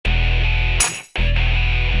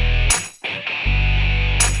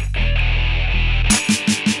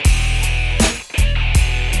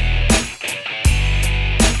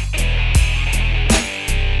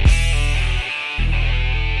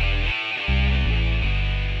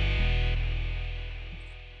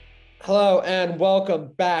Hello and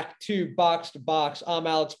welcome back to Box to Box. I'm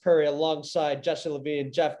Alex Perry alongside Jesse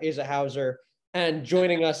Levine, Jeff Izahauser, and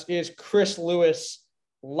joining us is Chris Lewis.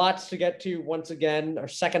 Lots to get to once again, our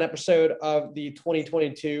second episode of the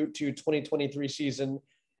 2022 to 2023 season.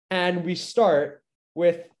 And we start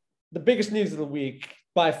with the biggest news of the week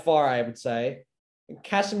by far, I would say.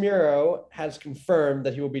 Casemiro has confirmed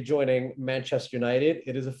that he will be joining Manchester United.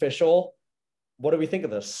 It is official. What do we think of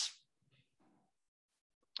this?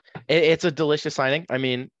 It's a delicious signing. I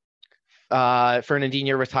mean,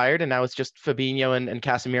 Fernandinho retired, and now it's just Fabinho and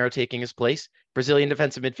Casemiro taking his place. Brazilian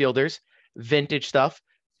defensive midfielders, vintage stuff,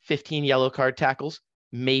 15 yellow card tackles,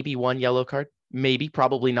 maybe one yellow card, maybe,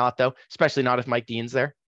 probably not, though, especially not if Mike Dean's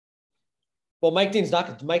there. Well, Mike Dean's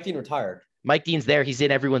not. Mike Dean retired. Mike Dean's there. He's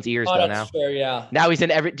in everyone's ears, though, now. Fair, yeah. Now he's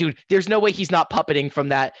in every... Dude, there's no way he's not puppeting from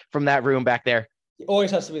that room back there. He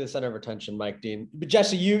always has to be the center of attention, Mike Dean. But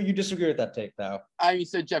Jesse, you disagree with that take, though.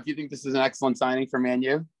 So Jeff, you think this is an excellent signing for Man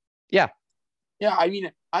U? Yeah. Yeah, I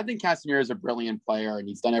mean, I think Casemiro is a brilliant player, and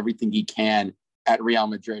he's done everything he can at Real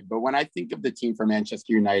Madrid. But when I think of the team for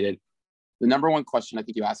Manchester United, the number one question I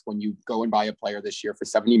think you ask when you go and buy a player this year for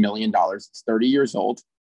 $70 million, it's 30 years old,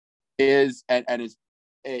 is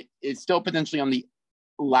still potentially on the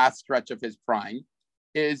last stretch of his prime,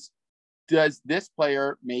 is does this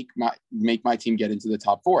player make my team get into the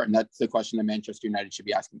top four? And that's the question that Manchester United should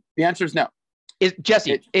be asking. The answer is no.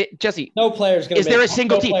 Jesse, no player's going to. Is there a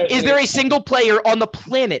single team? Is there a single player on the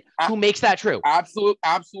planet who makes that true?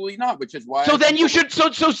 Absolutely not. Which is why. So then you should.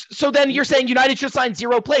 So then you're saying United should sign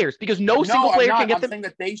zero players because no single player can get them. I'm saying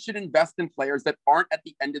that they should invest in players that aren't at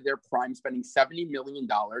the end of their prime, spending $70 million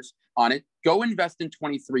on it. Go invest in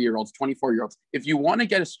 23-year-olds, 24-year-olds. If you want to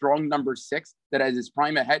get a strong number six that has his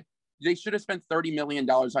prime ahead, they should have spent $30 million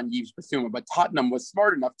on Yves Bissouma, but Tottenham was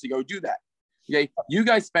smart enough to go do that. Okay, you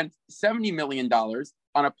guys spent $70 million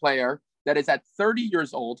on a player that is at 30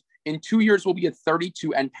 years old. In 2 years, will be at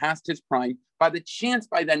 32 and past his prime. By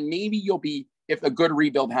then, maybe you'll be, if a good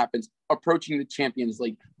rebuild happens, approaching the Champions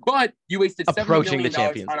League. But you wasted $70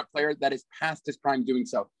 million on a player that is past his prime doing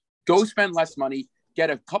so. Go spend less money, get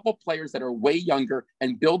a couple players that are way younger,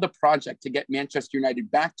 and build a project to get Manchester United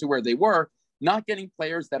back to where they were. Not getting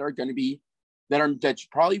players that are going to be that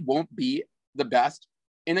probably won't be the best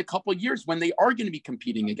in a couple of years when they are going to be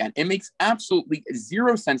competing again. It makes absolutely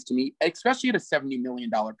zero sense to me, especially at a $70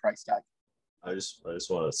 million price tag. I just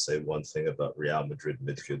want to say one thing about Real Madrid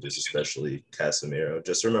midfielders, especially Casemiro.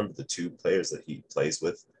 Just remember the two players that he plays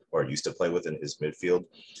with or used to play with in his midfield.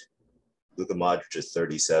 Luka Modric is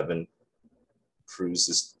 37. Kroos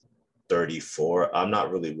is 34. I'm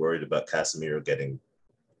not really worried about Casemiro getting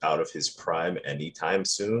out of his prime anytime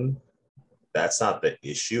soon. That's not the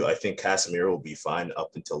issue. I think Casemiro will be fine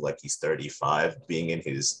up until like he's 35, being in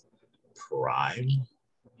his prime.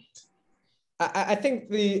 I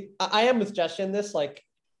think I am with Jesse in this. Like,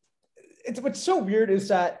 what's so weird is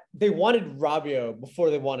that they wanted Rabiot before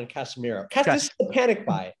they wanted Casemiro. This is a panic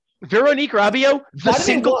buy. Veronique Rabiot,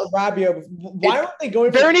 why aren't they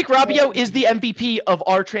going? Veronique Rabiot is the MVP of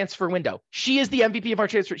our transfer window. She is the MVP of our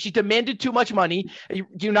transfer. She demanded too much money.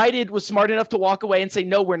 United was smart enough to walk away and say,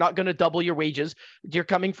 no, we're not going to double your wages. You're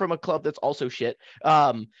coming from a club that's also shit.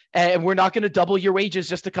 And we're not going to double your wages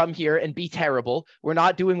just to come here and be terrible. We're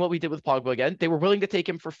not doing what we did with Pogba again. They were willing to take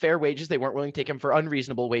him for fair wages. They weren't willing to take him for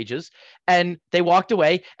unreasonable wages. And they walked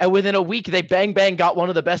away. And within a week, they bang got one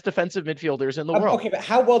of the best defensive midfielders in the world. Okay, but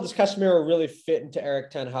how well does Casemiro really fit into Erik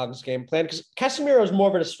ten Hag's game plan? Because Casemiro is more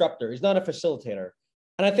of a disruptor. He's not a facilitator.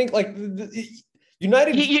 And I think like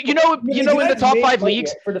United, in the top five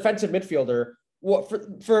leagues for defensive midfielder,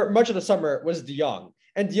 for much of the summer was De Jong.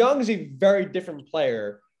 And De Jong is a very different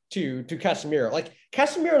player to Casemiro. Like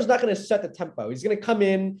Casemiro is not going to set the tempo. He's going to come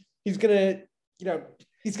in. He's going to,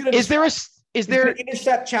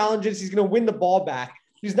 intercept challenges. He's going to win the ball back.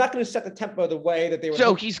 He's not going to set the tempo the way that they were.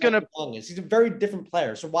 So he's going to. He's a very different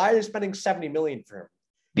player. So why are they spending $70 million for him?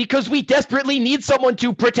 Because we desperately need someone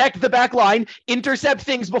to protect the back line, intercept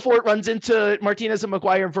things before it runs into Martinez and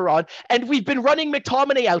Maguire and Varane. And we've been running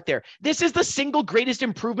McTominay out there. This is the single greatest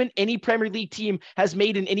improvement any Premier League team has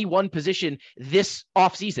made in any one position this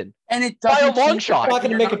offseason. And it doesn't by a long shot. It's not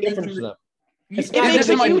going to make a difference to them. It makes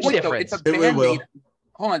a huge difference. It's a Band-Aid.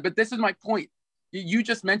 Hold on, but this is my point. You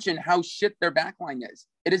just mentioned how shit their backline is.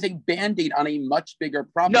 It is a Band-Aid on a much bigger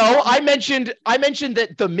problem. No, I mentioned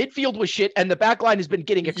that the midfield was shit and the backline has been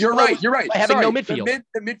getting exposed. You're right. By having no midfield.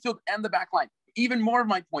 The midfield and the backline. Even more of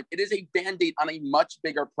my point, it is a Band-Aid on a much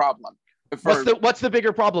bigger problem. What's the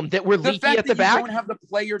bigger problem? That we're leaky at the back? You don't have the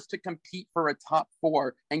players to compete for a top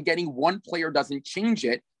four, and getting one player doesn't change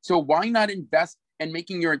it. So why not invest and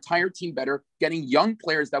making your entire team better, getting young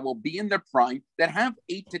players that will be in their prime that have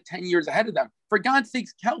 8 to 10 years ahead of them. For God's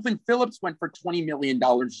sakes, Calvin Phillips went for $20 million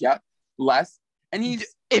yet less. And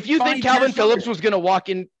if you think Calvin Phillips was going to walk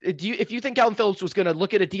in, if you think Calvin Phillips was going to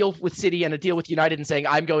look at a deal with City and a deal with United and saying,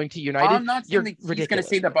 I'm going to United, I'm not saying that he's going to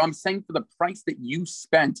say that, but I'm saying for the price that you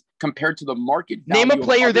spent compared to the market value. Name a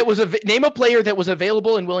player that was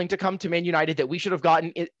available and willing to come to Man United that we should have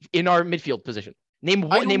gotten in our midfield position. Name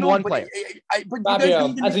one player.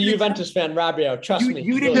 Rabiot, as a Juventus fan, Rabiot, trust me.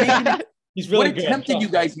 You didn't. He's really what good. What attempt did you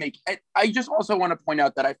guys make? I just also want to point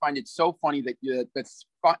out that I find it so funny that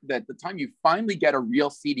the time you finally get a real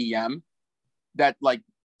CDM that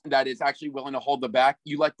is actually willing to hold the back,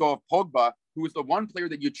 you let go of Pogba, who was the one player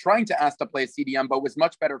that you're trying to ask to play a CDM, but was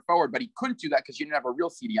much better forward, but he couldn't do that because you didn't have a real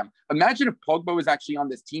CDM. Imagine if Pogba was actually on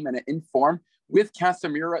this team and in form with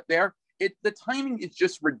Casemiro there. The timing is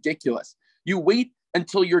just ridiculous. You wait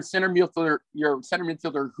until your center midfielder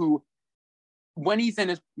who, when he's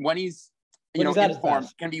in form,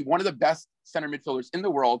 can be one of the best center midfielders in the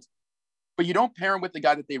world, but you don't pair him with the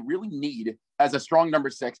guy that they really need as a strong number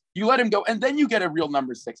 6. You let him go, and then you get a real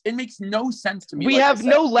number 6. It makes no sense to me. We have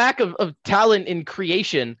no lack of talent in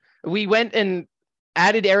creation. We went and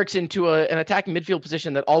added Eriksen to an attacking midfield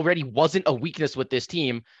position that already wasn't a weakness with this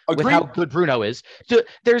team. Agreed. With how good Bruno is. So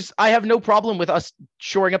I have no problem with us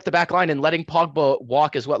shoring up the back line and letting Pogba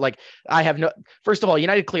walk as well. First of all,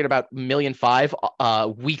 United cleared about $1.5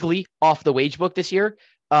 million weekly off the wage book this year.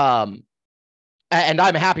 And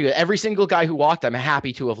I'm happy with every single guy who walked. I'm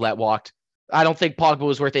happy to have let walked. I don't think Pogba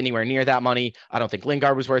was worth anywhere near that money. I don't think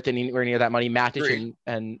Lingard was worth anywhere near that money. Matic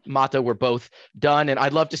and Mata were both done. And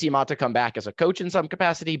I'd love to see Mata come back as a coach in some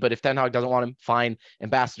capacity, but if Ten Hag doesn't want him, fine.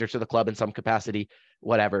 Ambassador to the club in some capacity,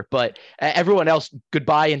 whatever. But everyone else,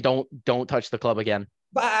 goodbye and don't touch the club again.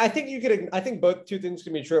 But I think both two things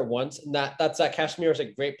can be true at once. And that's that Casemiro is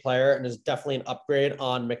a great player and is definitely an upgrade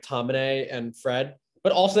on McTominay and Fred,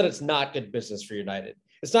 but also that it's not good business for United.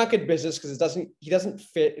 It's not good business because he doesn't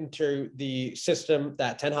fit into the system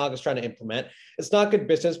that Ten Hag is trying to implement. It's not good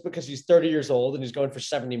business because he's 30 years old and he's going for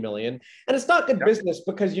 70 million. And it's not good business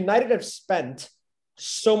because United have spent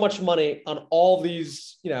so much money on all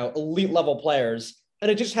these, elite level players,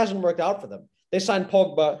 and it just hasn't worked out for them. They signed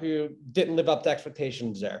Pogba, who didn't live up to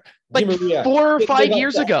expectations there. Like Maria 4 or 5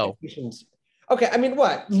 years ago. Okay, I mean,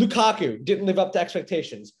 what? Lukaku didn't live up to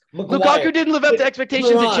expectations. Lukaku didn't live up to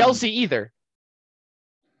expectations at Chelsea either.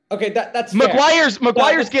 Okay, that's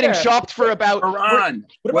Maguire's getting shopped for about Varane.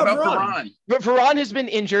 What about Varane? But Varane has been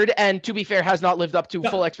injured and, to be fair, has not lived up to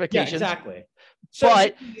full expectations. Yeah, exactly. So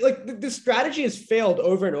the strategy has failed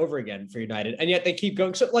over and over again for United, and yet they keep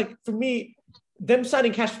going. So for me, them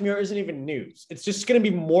signing Casemiro isn't even news. It's just going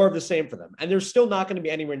to be more of the same for them, and they're still not going to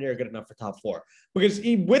be anywhere near good enough for top 4 because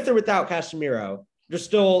with or without Casemiro, they're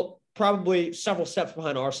still probably several steps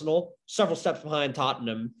behind Arsenal, several steps behind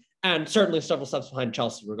Tottenham, and certainly several steps behind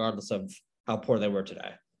Chelsea, regardless of how poor they were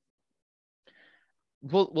today.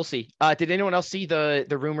 We'll see. Did anyone else see the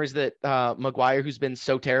rumors that Maguire, who's been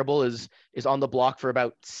so terrible, is on the block for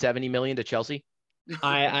about 70 million to Chelsea?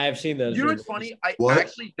 I have seen those. You know what's funny? I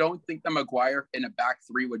actually don't think that Maguire in a back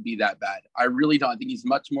 3 would be that bad. I really don't. I think he's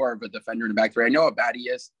much more of a defender in a back 3. I know how bad he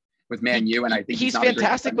is with Man U, and I think he's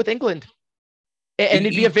fantastic with England. And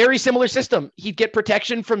it'd be a very similar system. He'd get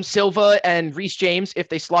protection from Silva and Reece James if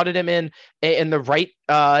they slotted him in the right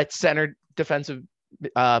center defensive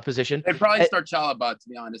position. They'd probably start Chalobah, to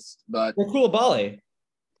be honest. But or Koulibaly.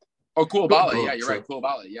 Oh, Koulibaly. Yeah, you're right.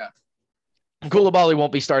 Koulibaly, yeah. Koulibaly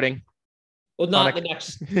won't be starting. Well, not the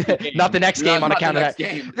next not the next game on account of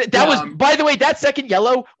that. That was, by the way, that second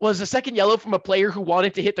yellow was a second yellow from a player who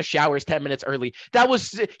wanted to hit the showers 10 minutes early.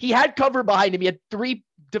 He had cover behind him. He had 3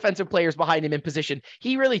 defensive players behind him in position.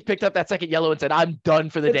 He really picked up that second yellow and said, I'm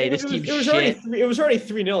done for the day. This team's shit. It was already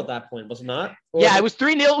 3-0 at that point, was it not? Yeah, it was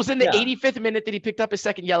 3-0. It was in the 85th minute that he picked up his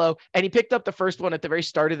second yellow, and he picked up the first one at the very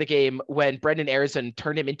start of the game when Brendan Aronson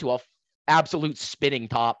turned him into a absolute spinning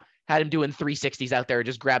top, had him doing 360s out there,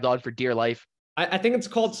 just grabbed on for dear life. I think it's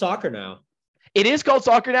called soccer now. It is called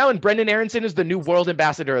soccer now, and Brendan Aronson is the new world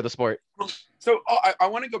ambassador of the sport. So I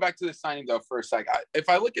want to go back to the signing, though, for a second. If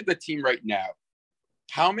I look at the team right now,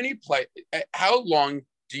 how long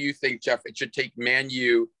do you think, Jeff, it should take Man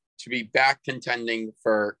U to be back contending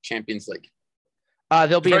for Champions League?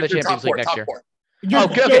 They'll be in the Champions League next year.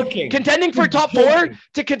 Okay. Contending for top 4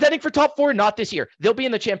 to contending for top 4, not this year. They'll be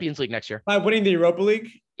in the Champions League next year. By winning the Europa League?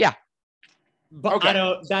 Yeah. But okay.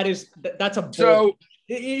 That's a bold. So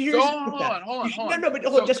hold on. No, but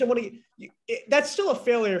hold on, Jesse, that's still a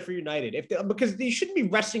failure for United because you shouldn't be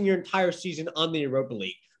resting your entire season on the Europa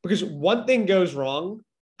League because one thing goes wrong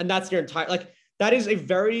and that's your entire that is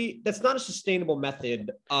that's not a sustainable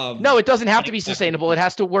method of. No, it doesn't have to be sustainable. It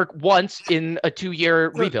has to work once in a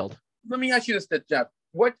 2-year rebuild. Let me ask you this, Jeff.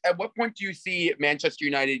 At what point do you see Manchester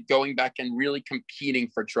United going back and really competing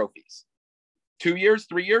for trophies? 2 years,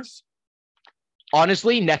 3 years?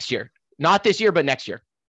 Honestly, next year. Not this year, but next year.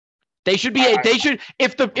 They should be. They should.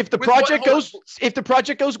 If the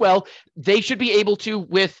project goes well, they should be able to,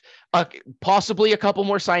 with possibly a couple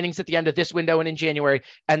more signings at the end of this window and in January,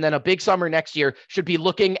 and then a big summer next year. Should be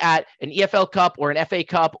looking at an EFL Cup or an FA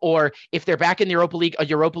Cup, or if they're back in the Europa League, a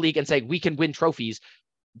Europa League, and saying we can win trophies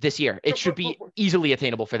this year. It should be easily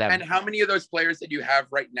attainable for them. And how many of those players that you have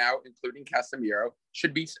right now, including Casemiro,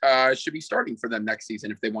 should be starting for them next season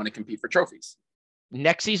if they want to compete for trophies?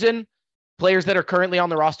 Next season, players that are currently on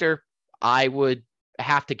the roster, I would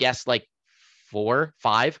have to guess like 4,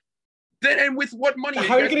 5. Then, and with what money?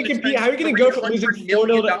 How are you going to compete? How are you going to go from losing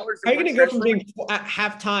 4-0? How are you going to go from being at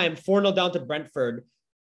halftime 4-0 down to Brentford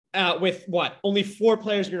with what? Only 4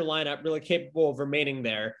 players in your lineup really capable of remaining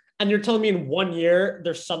there. And you're telling me in 1 year,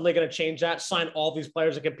 they're suddenly going to change that, sign all these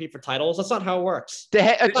players to compete for titles? That's not how it works.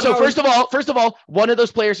 So first of all, one of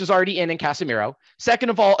those players is already in Casemiro. Second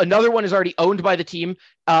of all, another one is already owned by the team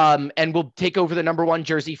and will take over the number 1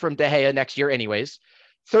 jersey from De Gea next year anyways.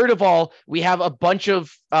 Third of all, we have a bunch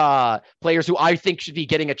of players who I think should be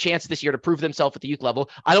getting a chance this year to prove themselves at the youth level.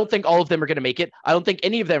 I don't think all of them are going to make it. I don't think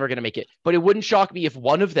any of them are going to make it. But it wouldn't shock me if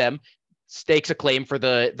one of them stakes a claim for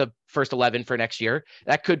the first 11 for next year.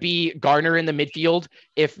 That could be Garner in the midfield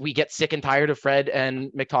if we get sick and tired of Fred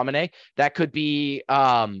and McTominay. That could be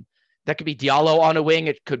Diallo on a wing.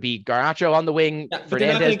 It could be Garnacho on the wing. Yeah, but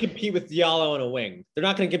they're not going to compete with Diallo on a wing. They're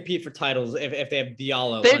not going to compete for titles if they have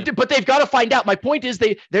Diallo. But they've got to find out. My point is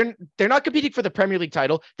they're not competing for the Premier League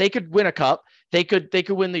title. They could win a cup. They could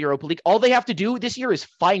win the Europa League. All they have to do this year is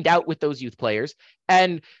find out with those youth players.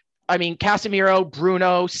 And I mean, Casemiro,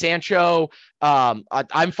 Bruno, Sancho.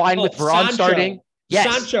 I'm fine with Varane starting.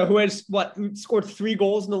 Yes. Sancho, who scored 3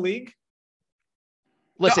 goals in the league.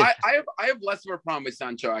 Listen, no, I have less of a problem with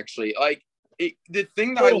Sancho actually. Like the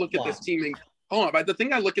thing that I look at this team and but the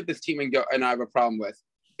thing I look at this team and I have a problem with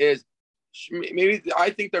is maybe I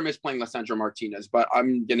think they're misplaying Lisandro Martinez, but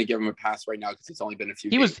I'm gonna give him a pass right now because it's only been a few.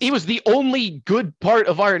 He was the only good part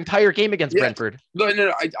of our entire game against Brentford. No. I'm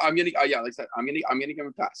gonna like I said, I'm gonna give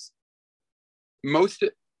him a pass.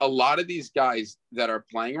 A lot of these guys that are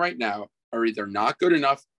playing right now are either not good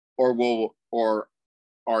enough or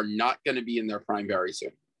are not going to be in their prime very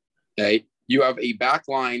soon. Okay, you have a back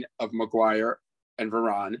line of Maguire and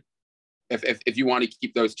Varane. If you want to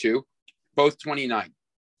keep those two, both 29.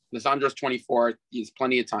 Lisandro's 24. He has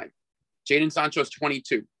plenty of time. Jadon Sancho's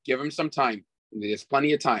 22. Give him some time. There's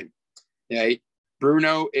plenty of time. Okay,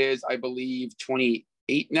 Bruno is, I believe,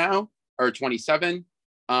 28 now or 27.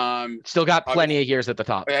 Still got plenty of years at the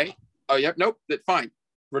top. Okay. Oh, yep. Nope. That's fine.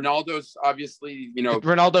 Ronaldo's obviously,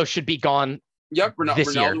 Ronaldo should be gone. Yep.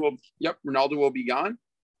 Ronaldo will be gone.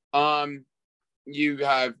 You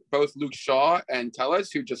have both Luke Shaw and Telles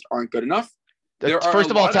who just aren't good enough.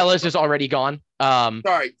 First of all, Telles is already gone.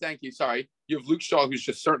 Sorry. Thank you. Sorry. You have Luke Shaw who's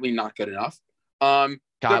just certainly not good enough. God,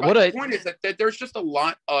 the point is that there's just a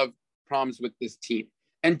lot of problems with this team.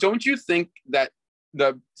 And don't you think that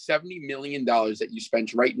the $70 million that you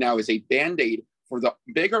spent right now is a Band-Aid for the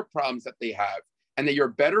bigger problems that they have, and that you're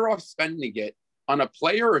better off spending it on a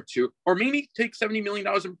player or two, or maybe take $70 million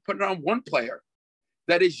and put it on one player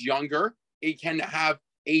that is younger. It can have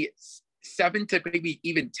a 7 to maybe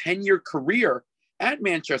even 10-year career at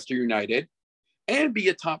Manchester United and be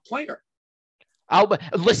a top player.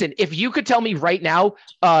 Listen, if you could tell me right now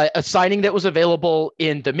a signing that was available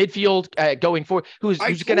in the midfield going forward, who's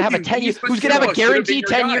going to have a 10-year, who's going to have a guaranteed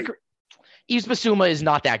 10-year. Yves Bissouma is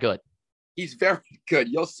not that good. He's very good.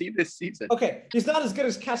 You'll see this season. Okay, he's not as good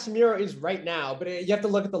as Casemiro is right now, but you have to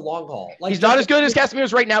look at the long haul. He's not as good as Casemiro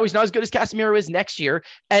is right now. He's not as good as Casemiro is next year.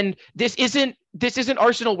 And this isn't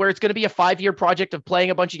Arsenal where it's going to be a 5-year project of playing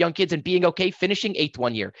a bunch of young kids and being okay finishing 8th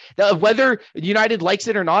one year. Whether United likes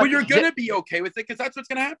it or not. Well, you're going to be okay with it because that's what's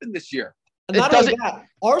going to happen this year. And not only that,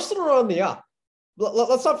 Arsenal are on the up.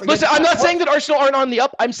 Let's not forget. Listen, I'm not saying that Arsenal aren't on the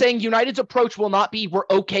up. I'm saying United's approach will not be we're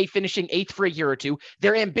okay finishing 8th for a year or two.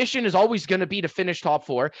 Their ambition is always going to be to finish top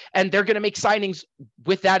 4, and they're going to make signings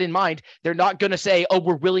with that in mind. They're not going to say, oh,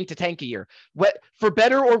 we're willing to tank a year. For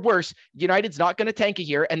better or worse, United's not going to tank a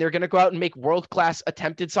year, and they're going to go out and make world-class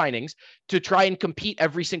attempted signings to try and compete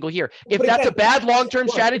every single year. If that's a bad long-term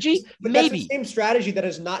strategy, maybe. That's the same strategy that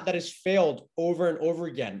has failed over and over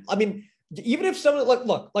again. I mean, even if someone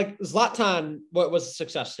like Zlatan was a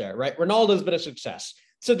success there, right? Ronaldo's been a success.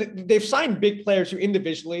 So they've signed big players who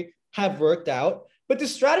individually have worked out. But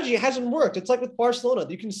this strategy hasn't worked. It's like with Barcelona.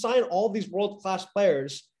 You can sign all these world-class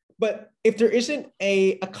players, but if there isn't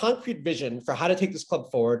a concrete vision for how to take this club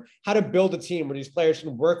forward, how to build a team where these players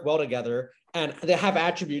can work well together and they have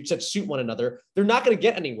attributes that suit one another, they're not going to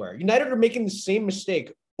get anywhere. United are making the same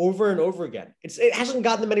mistake over and over again. It hasn't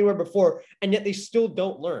gotten them anywhere before, and yet they still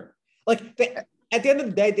don't learn. Like, at the end of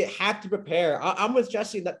the day, they have to prepare. I'm with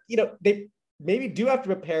Jesse that, they maybe do have to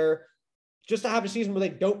prepare just to have a season where they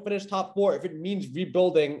don't finish top 4 if it means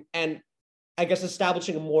rebuilding and, I guess,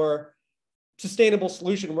 establishing a more sustainable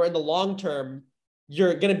solution where in the long term,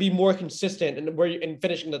 you're going to be more consistent in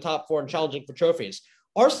finishing the top 4 and challenging for trophies.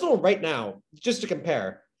 Arsenal right now, just to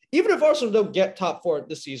compare, even if Arsenal don't get top 4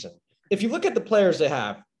 this season, if you look at the players they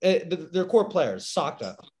have, their core players,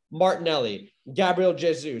 Saka, Martinelli, Gabriel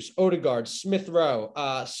Jesus, Odegaard, Smith Rowe,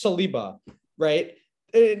 Saliba, right?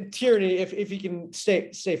 And Tierney, if he can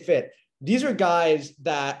stay fit. These are guys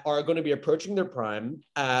that are going to be approaching their prime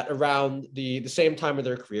at around the same time of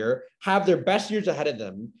their career, have their best years ahead of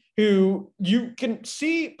them, who you can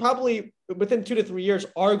see probably within 2 to 3 years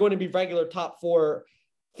are going to be regular top 4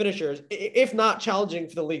 finishers, if not challenging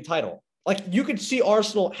for the league title. Like, you could see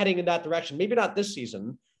Arsenal heading in that direction, maybe not this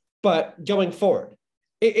season, but going forward.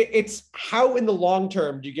 It's how in the long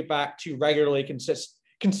term do you get back to regularly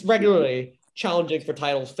challenging for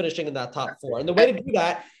titles, finishing in that top 4. And the way to do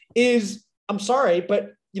that is, I'm sorry,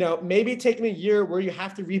 but maybe taking a year where you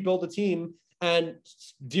have to rebuild the team and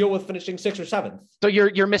deal with finishing 6th or 7th. So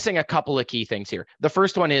you're missing a couple of key things here. The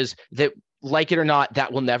first one is that, like it or not,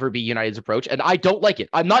 that will never be United's approach. And I don't like it.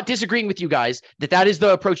 I'm not disagreeing with you guys that is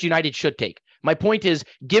the approach United should take. My point is,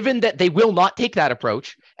 given that they will not take that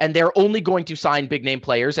approach and they're only going to sign big name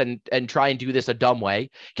players and try and do this a dumb way,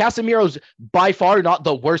 Casemiro's by far not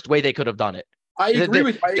the worst way they could have done it. I agree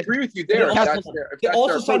with you there. They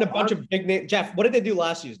also signed a bunch of big names. Jeff, what did they do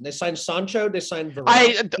last season? They signed Sancho, they signed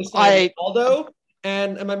Varane, they signed Ronaldo,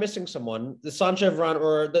 and am I missing someone? The Sancho,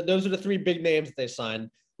 Varane, those are the 3 big names that they signed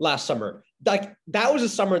last summer. Like, that was a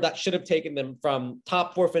summer that should have taken them from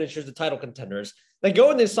top 4 finishers to title contenders. They go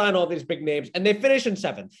and they sign all these big names, and they finish in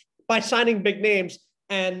 7th by signing big names.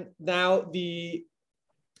 And now and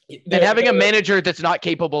having a manager that's not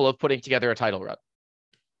capable of putting together a title run.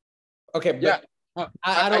 Okay, yeah.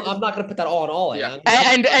 I'm not going to put that all in. Yeah.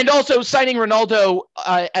 And also signing Ronaldo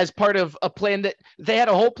as part of a plan that they had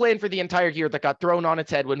a whole plan for the entire year that got thrown on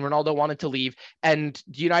its head when Ronaldo wanted to leave. And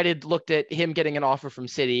United looked at him getting an offer from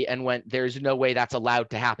City and went, there's no way that's allowed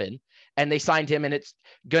to happen. And they signed him, and it's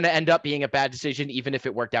going to end up being a bad decision, even if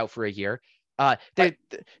it worked out for a year.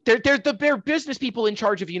 They're business people in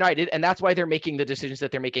charge of United, and that's why they're making the decisions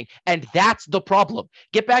that they're making. And that's the problem.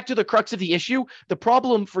 Get back to the crux of the issue. The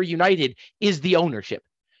problem for United is the ownership.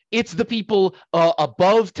 It's the people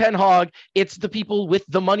above Ten Hag. It's the people with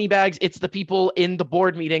the money bags. It's the people in the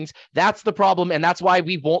board meetings. That's the problem. And that's why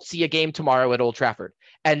we won't see a game tomorrow at Old Trafford.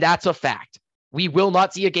 And that's a fact. We will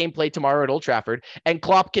not see a game play tomorrow at Old Trafford. And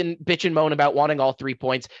Klopp can bitch and moan about wanting all 3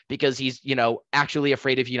 points because he's, actually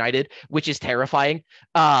afraid of United, which is terrifying.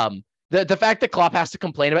 The fact that Klopp has to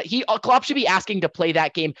complain about Klopp should be asking to play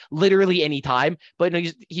that game literally any time, but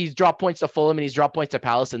he's dropped points to Fulham and he's dropped points to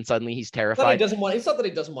Palace, and suddenly he's terrified. It's not that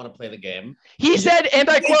he doesn't want to play the game. He said, and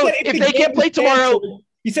I quote, if they can't play tomorrow.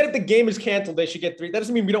 He said if the game is canceled, they should get 3. That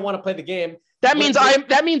doesn't mean we don't want to play the game. That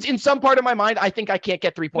means in some part of my mind, I think I can't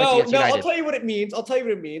get 3 points against United. I'll tell you what it means.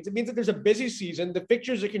 It means that there's a busy season, the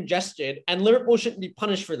fixtures are congested, and Liverpool shouldn't be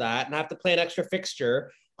punished for that and have to play an extra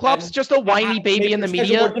fixture. Klopp's just a whiny baby in the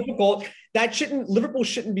media. More difficult. Liverpool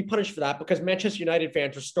shouldn't be punished for that because Manchester United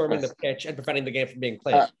fans were storming the pitch and preventing the game from being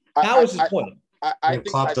played. That was his point. I think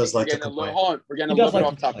Klopp does like to complain. We're getting a little bit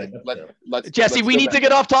off topic. Jesse, we need to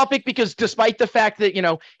get off topic because despite the fact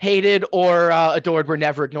that, hated or adored were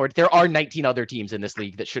never ignored, there are 19 other teams in this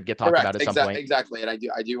league that should get talked about at some point. Exactly. And I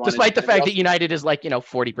do want despite the fact that United is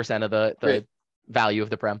 40% of the value of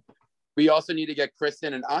the Prem. We also need to get Chris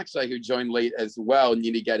in, and Akshay, who joined late as well,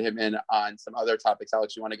 need to get him in on some other topics.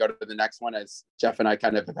 Alex, you want to go to the next one as Jeff and I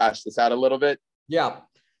kind of hashed this out a little bit? Yeah.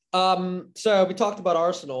 So we talked about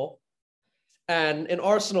Arsenal. And in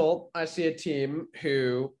Arsenal, I see a team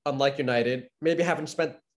who, unlike United, maybe haven't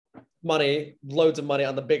spent loads of money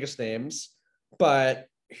on the biggest names, but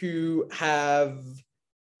who have,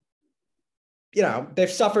 they've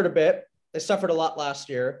suffered a bit. They suffered a lot last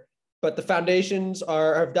year, but the foundations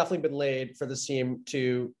have definitely been laid for this team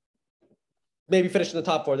to maybe finish in the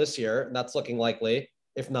top 4 this year. And that's looking likely,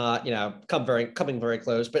 if not, coming very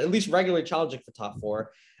close, but at least regularly challenging for top 4.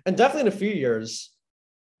 And definitely in a few years,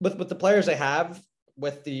 with the players they have,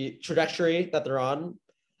 with the trajectory that they're on,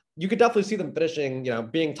 you could definitely see them finishing,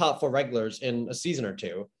 being top 4 regulars in a season or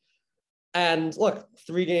 2. And look,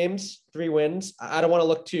 3 games, 3 wins. I don't want to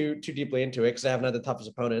look too deeply into it because they haven't had the toughest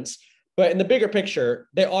opponents. But in the bigger picture,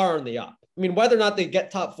 they are on the up. I mean, whether or not they get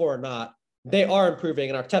top 4 or not, they are improving,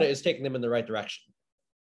 and Arteta is taking them in the right direction.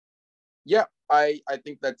 Yeah, I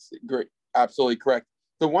think that's great. Absolutely correct.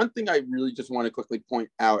 The one thing I really just want to quickly point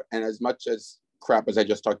out, and as much as crap as I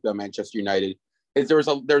just talked about Manchester United, is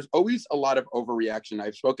there's always a lot of overreaction.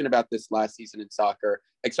 I've spoken about this last season in soccer,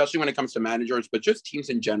 especially when it comes to managers, but just teams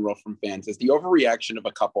in general from fans, is the overreaction of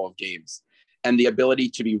a couple of games and the ability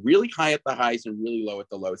to be really high at the highs and really low at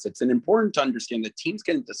the lows. It's important to understand that teams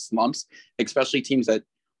get into slumps, especially teams that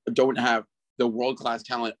don't have the world-class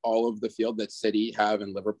talent all over the field that City have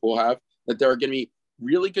and Liverpool have, that there are going to be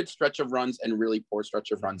really good stretch of runs and really poor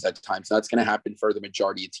stretch of runs at times. That's going to happen for the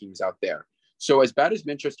majority of teams out there. So as bad as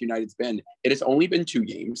Manchester United's been, it has only been 2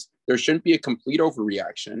 games. There shouldn't be a complete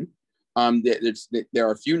overreaction. There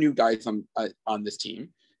are a few new guys on this team,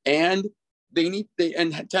 and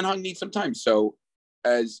and Ten Hag needs some time. So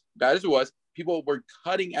as bad as it was, people were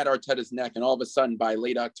cutting at Arteta's neck, and all of a sudden by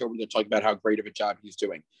late October, they're talking about how great of a job he's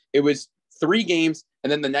doing. It was 3 games,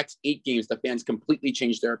 and then the next 8 games, the fans completely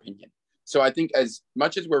changed their opinion. So I think as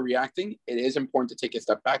much as we're reacting, it is important to take a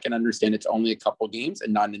step back and understand it's only a couple games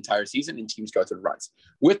and not an entire season, and teams go through runs.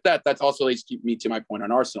 With that, that's also leads me to my point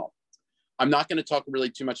on Arsenal. I'm not going to talk really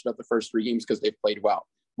too much about the first 3 games because they've played well.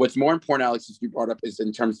 What's more important, Alex, as you brought up, is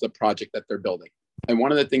in terms of the project that they're building. And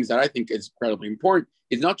one of the things that I think is incredibly important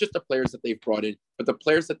is not just the players that they've brought in, but the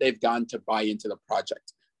players that they've gotten to buy into the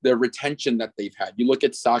project, the retention that they've had. You look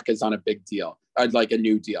at Saka's on a big deal. I'd like a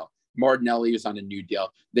new deal. Martinelli was on a new deal.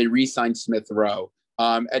 They re-signed Smith Rowe.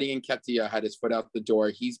 Eddie Nketiah had his foot out the door.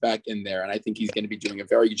 He's back in there, and I think he's going to be doing a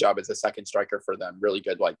very good job as a second striker for them. Really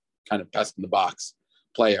good, like kind of best in the box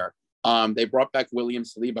player. They brought back William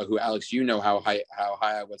Saliba, who, Alex, you know how high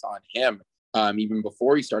I was on him even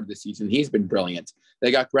before he started the season. He's been brilliant. They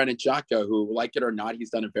got Granit Xhaka, who, like it or not,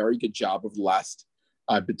 he's done a very good job of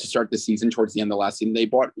to start the season. Towards the end of the last season, they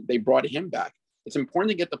brought him back. It's important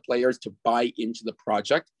to get the players to buy into the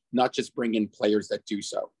project, not just bring in players that do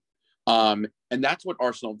so. And that's what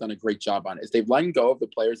Arsenal have done a great job on, is they've let go of the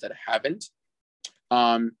players that haven't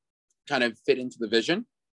kind of fit into the vision,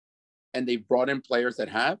 and they've brought in players that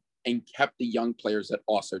have, and kept the young players that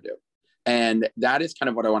also do. And that is kind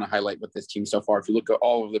of what I want to highlight with this team so far. If you look at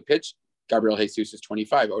all over the pitch, Gabriel Jesus is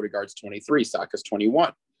 25, Odegaard's 23, Saka's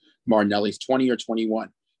 21, Martinelli's 20 or 21.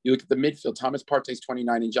 You look at the midfield, Thomas Partey's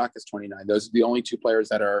 29 and Xhaka's 29. Those are the only 2 players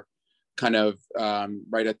that are kind of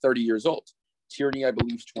right at 30 years old. Tierney, I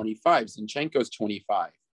believe, is 25. Zinchenko's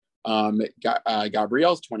 25.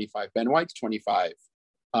 Gabriel's 25. Ben White's 25.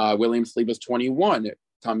 William Saliba's 21.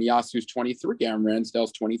 Tomiyasu's 23. Aaron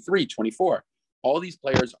Ramsdale's 23, 24. All these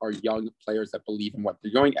players are young players that believe in what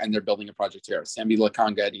they're doing, and they're building a project here. Sambi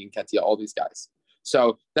Lakanga, Eddie Nketiah, all these guys.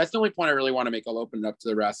 So that's the only point I really want to make. I'll open it up to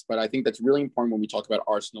the rest. But I think that's really important when we talk about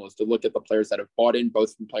Arsenal, is to look at the players that have bought in,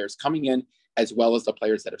 both from players coming in as well as the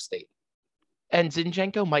players that have stayed. And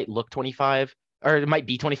Zinchenko might look 25, or it might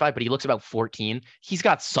be 25, but he looks about 14. He's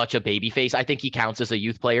got such a baby face. I think he counts as a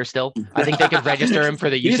youth player still. I think they could register him for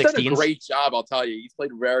the U16s. He's done a great job, I'll tell you. He's played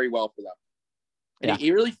very well for them. And yeah.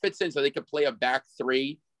 he really fits in, so they could play a back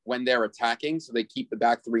 3 when they're attacking. So they keep the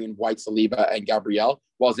back 3 in White, Saliba, and Gabriel,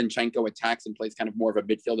 while Zinchenko attacks and plays kind of more of a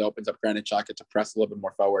midfield, opens up Granit Xhaka to press a little bit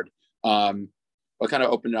more forward. But kind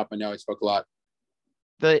of open it up. I know I spoke a lot.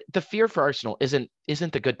 The fear for Arsenal isn't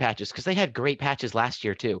the good patches, because they had great patches last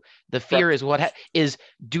year too. The fear is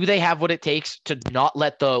do they have what it takes to not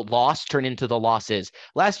let the loss turn into the losses?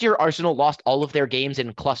 Last year, Arsenal lost all of their games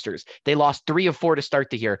in clusters. They lost 3 of 4 to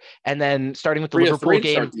start the year, and then starting with the Liverpool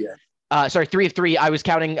game. 3 of 3. I was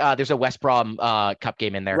counting. There's a West Brom Cup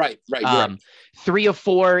game in there. Right. 3 of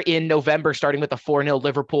 4 in November, starting with a 4-0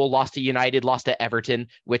 Liverpool, lost to United, lost to Everton,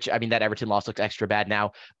 which, I mean, that Everton loss looks extra bad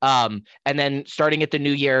now. And then starting at the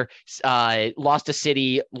new year, lost to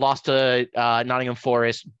City, lost to Nottingham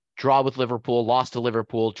Forest, draw with Liverpool, lost to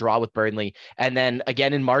Liverpool, draw with Burnley. And then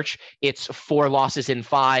again in March, it's 4 losses in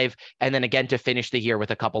 5. And then again to finish the year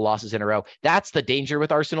with a couple losses in a row. That's the danger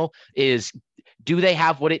with Arsenal, is do they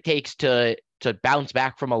have what it takes to bounce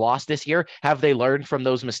back from a loss this year? Have they learned from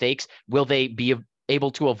those mistakes? Will they be able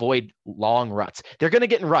to avoid long ruts? They're going to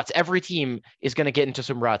get in ruts. Every team is going to get into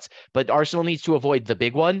some ruts, but Arsenal needs to avoid the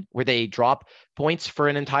big one where they drop points for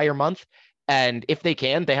an entire month. And if they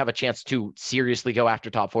can, they have a chance to seriously go after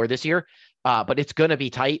top 4 this year. But it's going to be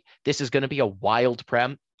tight. This is going to be a wild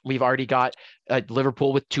Prem. We've already got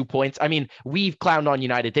Liverpool with 2 points. I mean, we've clowned on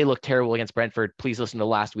United. They look terrible against Brentford. Please listen to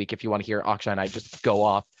last week if you want to hear Akshay and I just go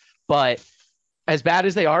off. But as bad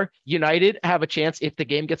as they are, United have a chance, if the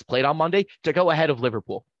game gets played on Monday, to go ahead of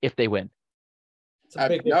Liverpool if they win. It's a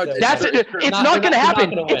big No, if. That's it. It's not going to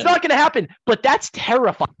happen. It's not going to happen. But that's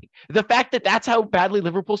terrifying. The fact that that's how badly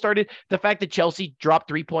Liverpool started. The fact that Chelsea dropped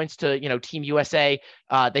 3 points to Team USA.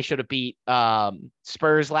 They should have beat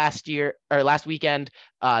Spurs last weekend.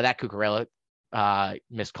 That Cucurella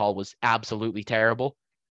missed call was absolutely terrible.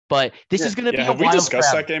 But this is going to be a Have we wild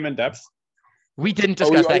discussed crap. that game in depth? We didn't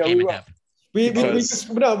discuss that game in depth. We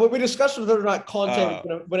discussed whether or not Conte was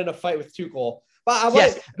going to win in a fight with Tuchel. But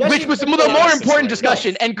which was the more important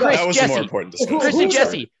discussion. And Chris, that was Jesse, the more important discussion. Chris and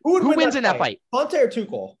Jesse, who wins in that fight? Conte or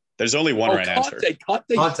Tuchel? There's only one right answer.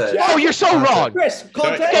 Conte. Oh, you're so wrong. Chris,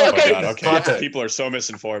 Conte. Okay. Conte. People are so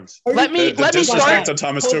misinformed. Let me disrespect start. to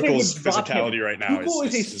Thomas Conte Tuchel's would drop physicality him. right now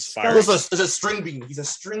Tuchel is fire. He's a string bean. He's a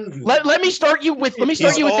string bean. Let me start you with this.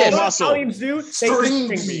 muscle. Italians do. String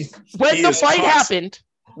bean.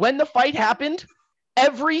 When the fight happened,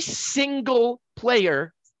 every single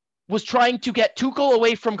player was trying to get Tuchel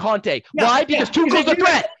away from Conte. Why? Because Tuchel's a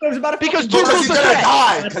threat. Because Tuchel's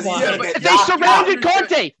a threat. They surrounded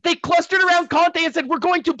Conte. They clustered around Conte and said, "We're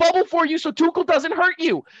going to bubble for you so Tuchel doesn't hurt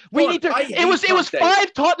you." We need to. It was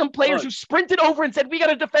 5 Tottenham players who sprinted over and said, "We got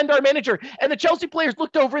to defend our manager." And the Chelsea players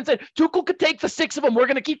looked over and said, "Tuchel could take the 6 of them. We're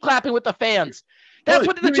going to keep clapping with the fans." That's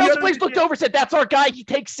what the Chelsea players looked over and said. That's our guy. He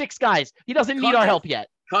takes 6 guys. He doesn't need our help yet.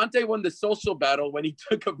 Conte won the social battle when he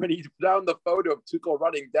found the photo of Tuchel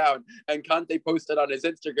running down, and Conte posted on his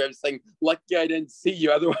Instagram saying, "Lucky I didn't see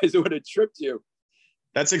you, otherwise it would have tripped you."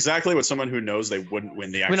 That's exactly what someone who knows they wouldn't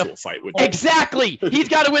win the actual fight would do. Exactly. He's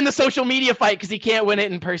got to win the social media fight because he can't win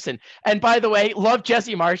it in person. And by the way, love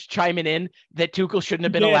Jesse Marsh chiming in that Tuchel shouldn't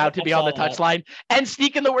have been allowed to be on the touchline and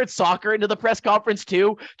sneaking the word soccer into the press conference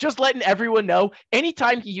too. Just letting everyone know,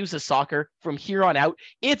 anytime he uses soccer from here on out,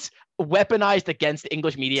 it's weaponized against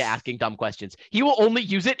English media asking dumb questions. He will only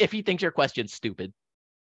use it if he thinks your question's stupid.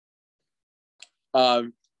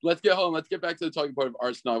 Let's get home. Let's get back to the talking point of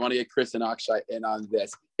Arsenal. I want to get Chris and Akshay in on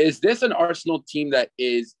this. Is this an Arsenal team that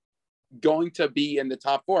is going to be in the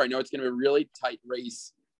top 4? I know it's going to be a really tight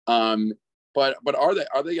race. But are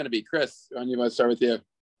they going to be? Chris, I'm going to start with you.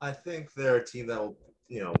 I think they're a team that will,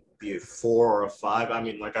 be a 4 or a 5. I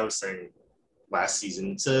mean, like I was saying last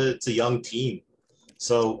season, it's a young team.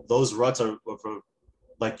 So those ruts are,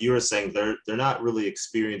 like you were saying, they're not really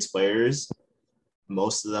experienced players.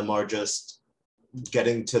 Most of them are just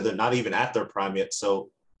getting to not even at their prime yet. So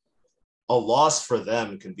a loss for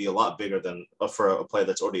them can be a lot bigger than for a player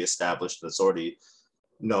that's already established, that's already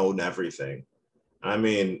known everything. I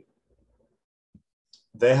mean,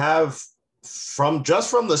 they have from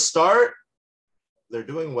the start, they're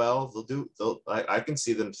doing well. I can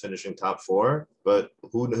see them finishing top 4, but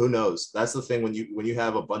who knows? That's the thing when you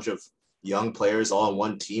have a bunch of young players all on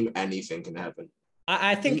one team, anything can happen.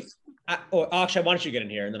 I think. Akshay, why don't you get in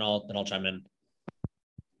here and then I'll chime in.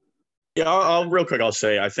 Yeah, I'll real quick. I'll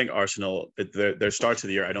say I think Arsenal, their start to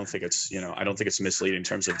the year, I don't think it's misleading in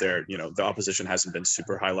terms of their, the opposition hasn't been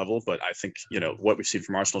super high level, but I think, what we've seen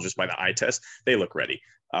from Arsenal just by the eye test, they look ready.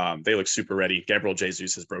 They look super ready. Gabriel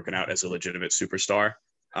Jesus has broken out as a legitimate superstar.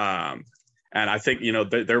 And I think,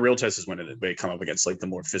 their real test is when they come up against like the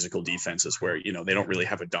more physical defenses where, they don't really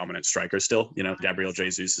have a dominant striker still. Gabriel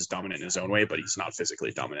Jesus is dominant in his own way, but he's not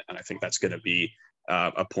physically dominant. And I think that's going to be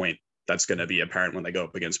a point that's going to be apparent when they go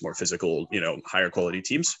up against more physical, higher quality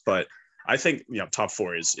teams. But I think, top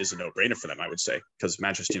 4 is a no-brainer for them, I would say, because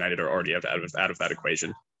Manchester United are already out of that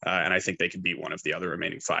equation. And I think they can beat one of the other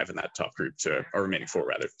remaining 5 in that top group or remaining 4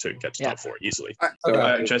 rather, to get to top 4 easily.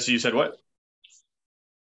 Jesse, you said what?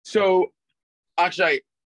 So, actually,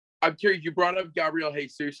 I'm curious, you brought up Gabriel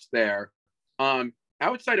Jesus there.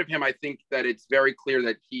 Outside of him, I think that it's very clear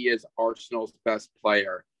that he is Arsenal's best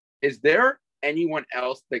player. Is there anyone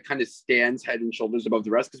else that kind of stands head and shoulders above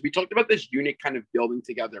the rest? Because we talked about this unit kind of building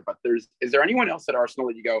together, but is there anyone else at Arsenal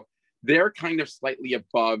that you go, they're kind of slightly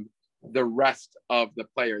above the rest of the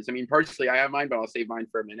players? I mean, personally, I have mine, but I'll save mine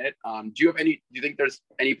for a minute. Do you think there's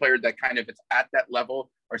any player that kind of it's at that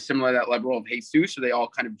level or similar to that level of Jesus, or they all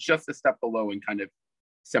kind of just a step below and kind of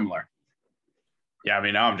similar? Yeah, I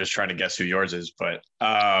mean, now I'm just trying to guess who yours is, but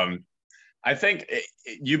I think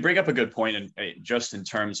you bring up a good point, and just in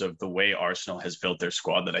terms of the way Arsenal has built their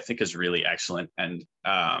squad that I think is really excellent. And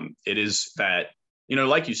it is that,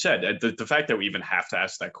 like you said, the fact that we even have to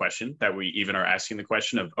ask that question, that we even are asking the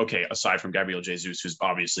question of, okay, aside from Gabriel Jesus, who's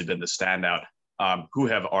obviously been the standout, who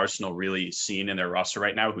have Arsenal really seen in their roster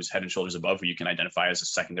right now, who's head and shoulders above, who you can identify as a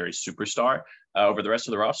secondary superstar over the rest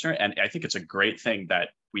of the roster? And I think it's a great thing that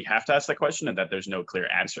we have to ask that question and that there's no clear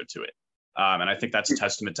answer to it. And I think that's a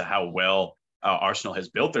testament to how well Arsenal has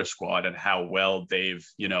built their squad and how well they've,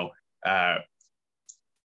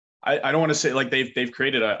 I don't want to say like they've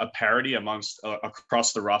created a parity amongst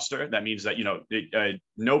across the roster. That means that,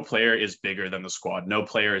 no player is bigger than the squad. No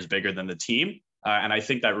player is bigger than the team. And I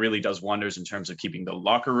think that really does wonders in terms of keeping the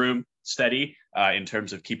locker room steady, in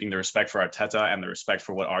terms of keeping the respect for Arteta and the respect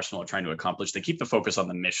for what Arsenal are trying to accomplish. They keep the focus on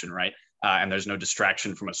the mission, right? And there's no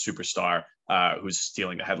distraction from a superstar who's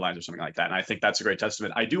stealing the headlines or something like that. And I think that's a great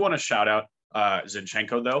testament. I do want to shout out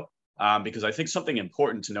Zinchenko, though, because I think something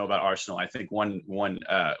important to know about Arsenal, I think one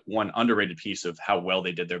underrated piece of how well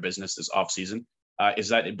they did their business this offseason is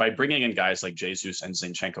that by bringing in guys like Jesus and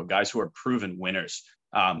Zinchenko, guys who are proven winners,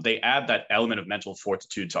 they add that element of mental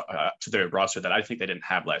fortitude to their roster that I think they didn't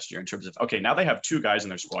have last year, in terms of, okay, now they have two guys in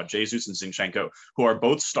their squad, Jesus and Zinchenko, who are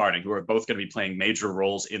both starting, who are both going to be playing major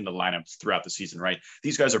roles in the lineup throughout the season, right?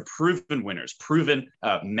 These guys are proven winners, proven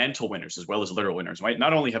mental winners, as well as literal winners, right?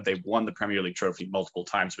 Not only have they won the Premier League trophy multiple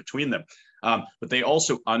times between them, but they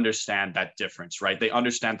also understand that difference, right? They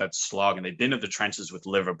understand that slog, and they've been in the trenches with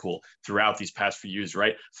Liverpool throughout these past few years,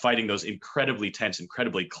 right? Fighting those incredibly tense,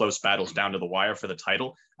 incredibly close battles down to the wire for the title.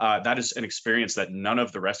 That is an experience that none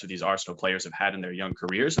of the rest of these Arsenal players have had in their young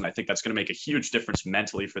careers. And I think that's going to make a huge difference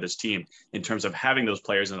mentally for this team, in terms of having those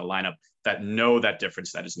players in the lineup that know that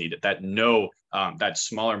difference that is needed, that know that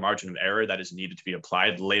smaller margin of error that is needed to be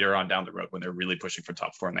applied later on down the road when they're really pushing for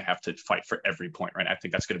top four and they have to fight for every point, right? I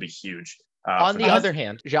think that's going to be huge. On the other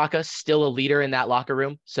hand, Xhaka's still a leader in that locker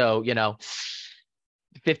room. So,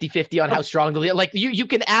 50-50 on how strong the leader, like you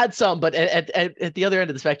can add some, but at the other end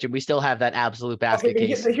of the spectrum, we still have that absolute basket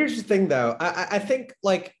case. Here's the thing, though. I think,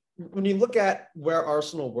 like, when you look at where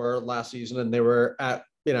Arsenal were last season, and they were at,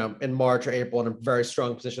 in March or April in a very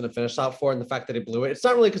strong position to finish top four, and the fact that he blew it, it's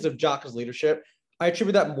not really because of Xhaka's leadership. I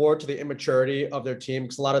attribute that more to the immaturity of their team,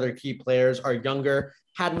 because a lot of their key players are younger,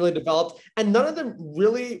 hadn't really developed, and none of them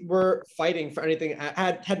really were fighting for anything,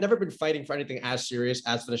 had never been fighting for anything as serious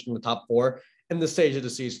as finishing the top four in the stage of the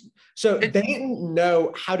season. So they didn't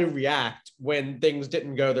know how to react when things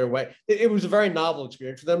didn't go their way. It was a very novel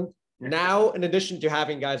experience for them. Now, in addition to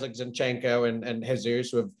having guys like Zinchenko and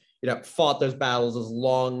Jesus, who have fought those battles, those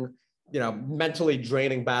long, mentally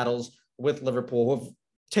draining battles with Liverpool, who have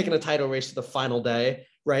taken a title race to the final day,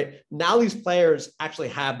 right? Now these players actually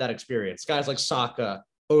have that experience. Guys like Saka,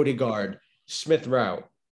 Odegaard, Smith Rowe.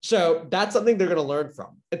 So that's something they're going to learn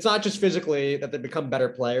from. It's not just physically that they become better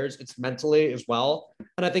players, it's mentally as well.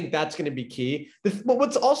 And I think that's going to be key. But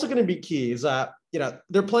what's also going to be key is that,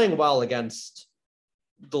 they're playing well against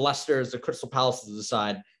the Leicesters, the Crystal Palaces of the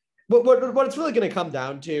side. But what it's really going to come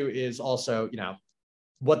down to is also,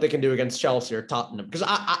 what they can do against Chelsea or Tottenham. Because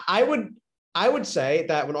I would say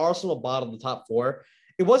that when Arsenal bottomed the top four,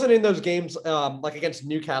 it wasn't in those games like against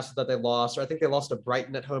Newcastle that they lost, or I think they lost to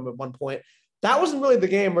Brighton at home at one point. That wasn't really the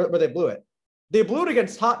game where they blew it. They blew it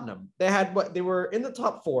against Tottenham. They were in the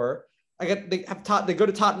top four. They go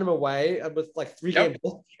to Tottenham away with like 3 games.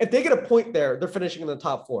 If they get a point there, they're finishing in the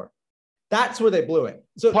top four. That's where they blew it.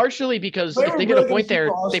 So partially because if they get a point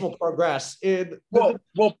there, they progress. Well,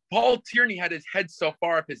 Paul Tierney had his head so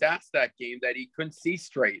far up his ass that game that he couldn't see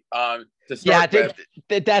straight. That's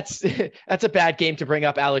a bad game to bring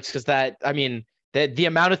up, Alex, because the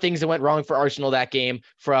amount of things that went wrong for Arsenal that game,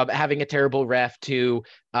 from having a terrible ref to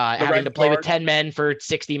having to play with 10 men for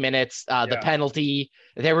 60 minutes, the penalty,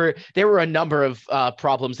 there were a number of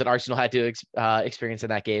problems that Arsenal had to experience in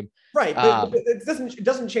that game. Right. But it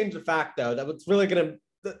doesn't change the fact, though, that what's really going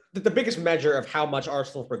to the biggest measure of how much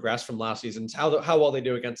Arsenal progressed from last season is how well they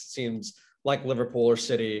do against teams like Liverpool or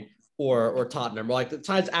City or Tottenham, or like the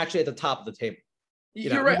sides actually at the top of the table.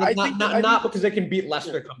 You're right. Not because they can beat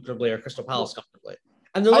Leicester comfortably or Crystal Palace comfortably.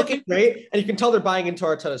 And they're looking great, and you can tell they're buying into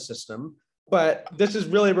Arteta's system. But this is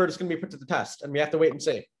really where it's going to be put to the test, and we have to wait and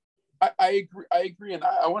see. I agree. And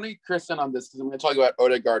I want to get Chris in on this, because I'm going to talk about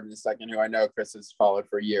Odegaard in a second, who I know Chris has followed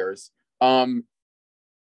for years.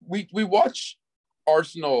 We watch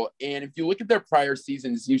Arsenal, and if you look at their prior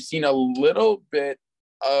seasons, you've seen a little bit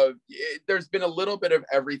of – there's been a little bit of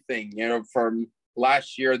everything, from –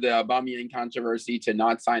 last year, the Aubameyang controversy, to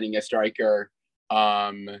not signing a striker,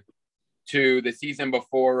 to the season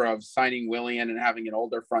before of signing Willian and having an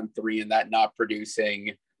older front three and that not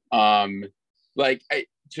producing, to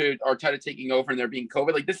Arteta taking over and there being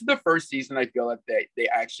COVID. Like, this is the first season I feel that they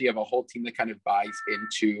actually have a whole team that kind of buys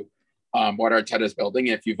into what Arteta's building.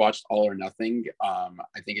 And if you've watched All or Nothing,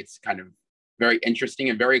 I think it's kind of very interesting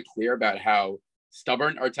and very clear about how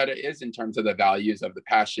stubborn Arteta is in terms of the values of the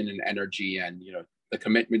passion and energy and, the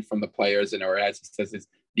commitment from the players. And, or as he says, it's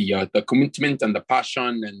the commitment and the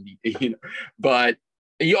passion and, but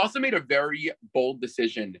he also made a very bold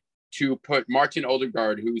decision to put Martin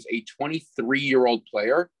Odegaard, who's a 23-year-old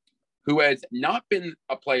player, who has not been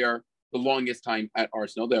a player the longest time at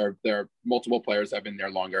Arsenal. There are multiple players that have been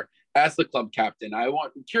there longer as the club captain.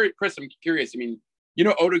 Chris, I'm curious. I mean,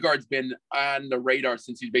 Odegaard's been on the radar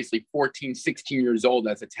since he's basically 14, 16 years old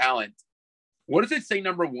as a talent. What does it say,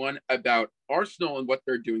 number one, about Arsenal and what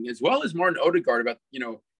they're doing, as well as Martin Odegaard about,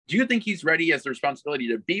 do you think he's ready as the responsibility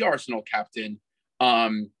to be Arsenal captain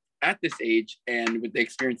at this age and with the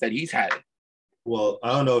experience that he's had? Well,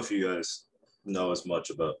 I don't know if you guys know as much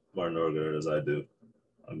about Martin Odegaard as I do.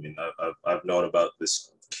 I mean, I've known about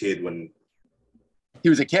this kid when he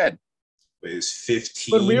was a kid. He was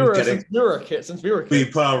 15. Since we were kids. We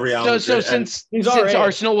put on Real Madrid. So since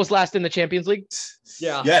Arsenal was last in the Champions League?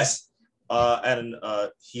 Yeah. Yes. And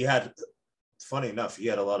he had, funny enough, he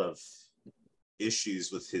had a lot of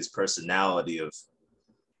issues with his personality. Of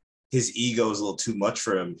his ego is a little too much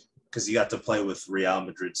for him because he got to play with Real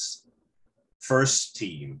Madrid's first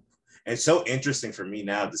team. And it's so interesting for me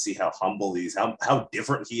now to see how humble he is, how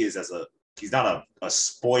different he is he's not a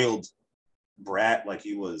spoiled brat like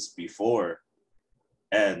he was before.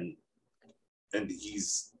 And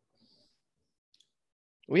he's...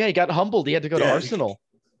 Well, yeah, he got humbled. He had to go to Arsenal.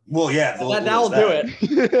 That'll do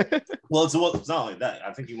it. Well, it's not only that.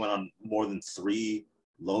 I think he went on more than 3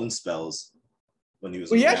 loan spells when he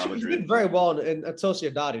was. He did very well in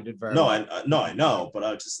Sociedad. He did very well. I know, but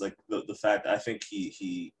I was just like the fact. I think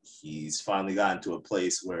he's finally gotten to a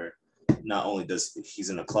place where not only does he's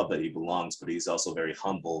in a club that he belongs, but he's also very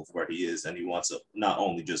humble of where he is, and he wants to not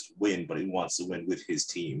only just win, but he wants to win with his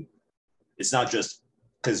team. It's not just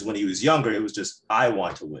because when he was younger, it was just I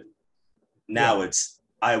want to win. Now it's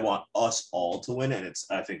I want us all to win, and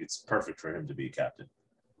I think it's perfect for him to be captain.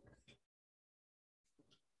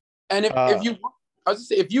 And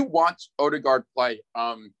if you watch Odegaard play,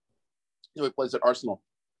 he plays at Arsenal.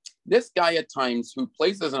 This guy at times who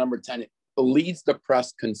plays as a number 10 leads the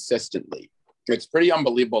press consistently. It's pretty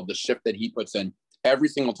unbelievable the shift that he puts in every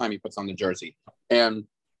single time he puts on the jersey, and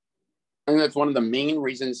I think that's one of the main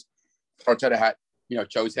reasons Arteta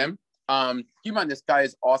chose him. Keep in mind, this guy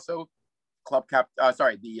is also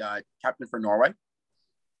captain for Norway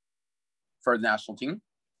for the national team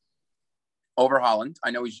over Holland. I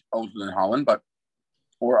know he's older than Holland,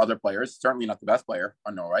 or other players, certainly not the best player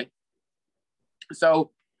on Norway. So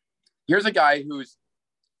here's a guy who's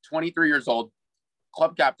 23 years old,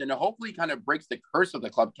 club captain, and hopefully kind of breaks the curse of the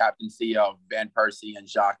club captaincy of Van Persie and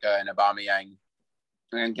Xhaka and Aubameyang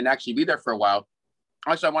and can actually be there for a while.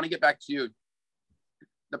 Actually, I want to get back to you.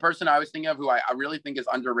 The person I was thinking of who I really think is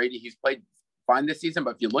underrated, he's played fine this season,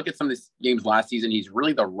 but if you look at some of these games last season, he's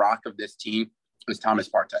really the rock of this team, is Thomas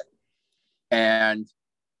Partey. And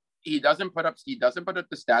he doesn't put up the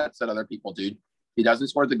stats that other people do. He doesn't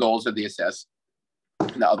score the goals or the assists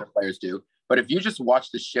that other players do. But if you just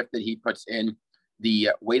watch the shift that he puts in,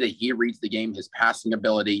 the way that he reads the game, his passing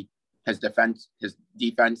ability, his defense,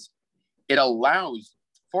 it allows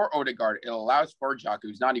for Odegaard, it allows for Xhaka,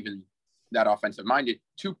 who's not even that offensive minded,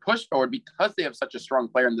 to push forward because they have such a strong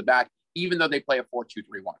player in the back, even though they play a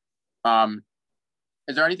 4-2-3-1.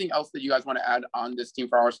 Is there anything else that you guys want to add on this team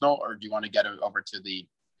for Arsenal, or do you want to get it over to the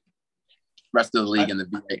rest of the league and the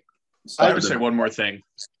VA? I would say one more thing.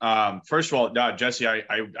 First of all, Jesse,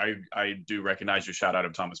 I do recognize your shout out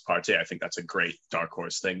of Thomas Partey. I think that's a great dark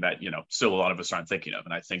horse thing that, still a lot of us aren't thinking of.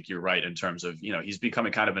 And I think you're right in terms of, he's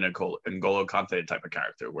becoming kind of an N'Golo Kante type of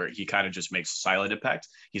character where he kind of just makes a silent impact.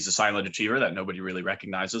 He's a silent achiever that nobody really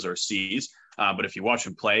recognizes or sees. But if you watch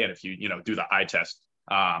him play and if you, do the eye test,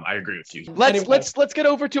 I agree with you. Let's get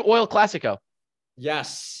over to Oil Classico.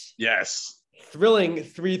 Yes. Thrilling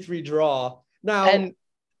 3-3 draw. Now, and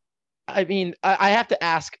I mean, I have to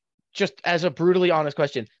ask, just as a brutally honest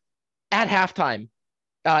question, at halftime,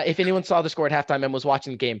 if anyone saw the score at halftime and was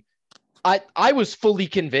watching the game, I was fully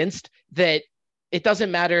convinced that it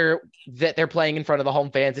doesn't matter that they're playing in front of the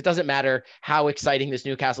home fans. It doesn't matter how exciting this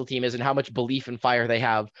Newcastle team is and how much belief and fire they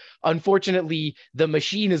have. Unfortunately, the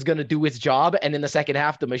machine is going to do its job. And in the second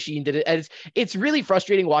half, the machine did it. And it's really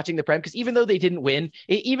frustrating watching the Prem because even though they didn't win,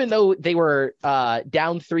 even though they were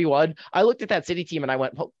down 3-1, I looked at that City team and I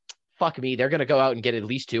went, well, fuck me, they're going to go out and get at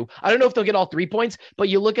least 2. I don't know if they'll get all 3 points, but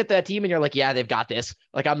you look at that team and you're like, yeah, they've got this.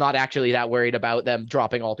 Like, I'm not actually that worried about them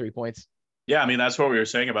dropping all 3 points. Yeah, I mean, that's what we were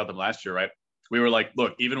saying about them last year, right? We were like,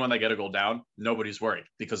 look, even when they get a goal down, nobody's worried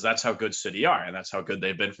because that's how good City are. And that's how good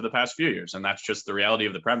they've been for the past few years. And that's just the reality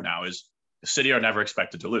of the Prem now is City are never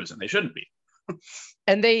expected to lose and they shouldn't be.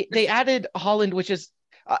 And they added Holland, which is,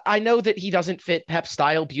 I know that he doesn't fit Pep's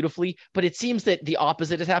style beautifully, but it seems that the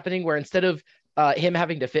opposite is happening where instead of him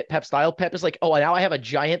having to fit Pep's style. Pep is like, oh, now I have a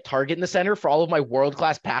giant target in the center for all of my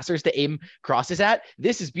world-class passers to aim crosses at.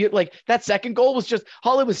 This is beautiful. Like that second goal was just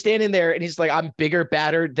Haaland was standing there and he's like, I'm bigger,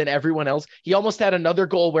 battered than everyone else. He almost had another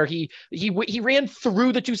goal where he ran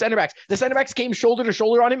through the two center backs. The center backs came shoulder to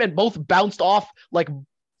shoulder on him and both bounced off like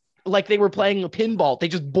they were playing a pinball. They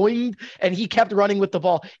just boinged and he kept running with the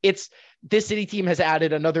ball. This City team has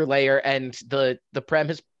added another layer, and the Prem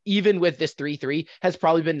has, even with this 3-3, has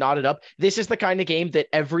probably been knotted up. This is the kind of game that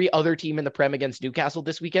every other team in the Prem against Newcastle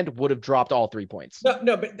this weekend would have dropped all 3 points.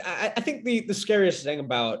 No, but I think the scariest thing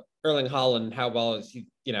about Erling Haaland, how well is he,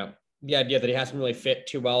 the idea that he hasn't really fit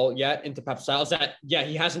too well yet into Pep style is that,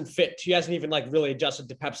 he hasn't even like really adjusted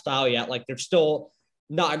to Pep style yet. Like they're still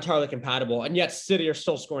not entirely compatible, and yet City are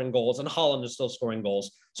still scoring goals and Haaland is still scoring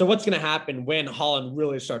goals. So what's going to happen when Haaland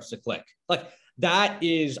really starts to click? Like that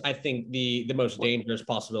is, I think, the most dangerous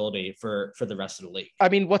possibility for the rest of the league. I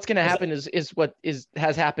mean, what's going to happen is what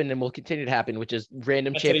has happened and will continue to happen, which is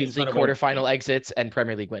random Champions League quarterfinal exits and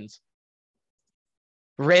Premier League wins.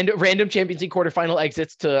 Random Champions League quarterfinal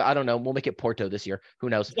exits to, I don't know, we'll make it Porto this year. Who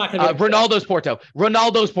knows? Ronaldo's Porto.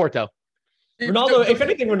 Ronaldo, if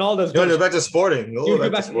anything, Ronaldo's go back to Sporting.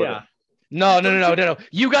 Yeah. No.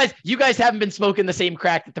 You guys haven't been smoking the same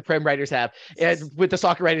crack that the Prem writers have, and with the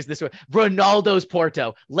soccer writers this way. Ronaldo's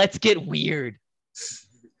Porto. Let's get weird.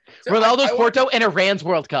 So Ronaldo's Porto and Iran's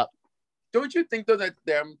World Cup. Don't you think though that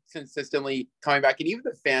them consistently coming back, and even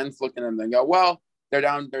the fans looking at them and go, well, they're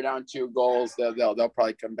down 2 goals. They'll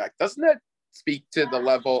probably come back. Doesn't that speak to the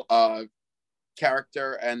level of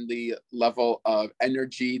character and the level of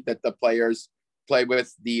energy that the players play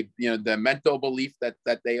with, the mental belief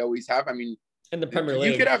that they always have? I mean, in the Premier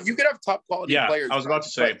League, you could have top quality players. I was about to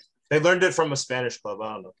say they learned it from a Spanish club.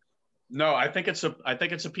 I don't know. No, I think it's a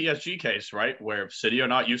PSG case, right, where City are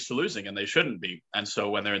not used to losing and they shouldn't be, and so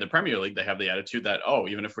when they're in the Premier League, they have the attitude that, oh,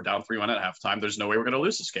 even if we're down 3-1 at halftime, there's no way we're going to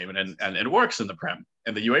lose this game, and it works in the Prem.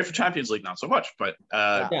 In the UEFA Champions League, not so much, but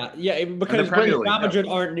because Real Madrid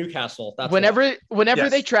aren't Newcastle. That's whenever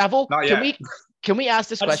they travel, can we ask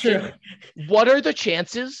this question? What are the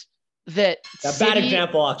chances that bad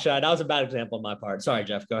example, Akshay? That was a bad example on my part. Sorry,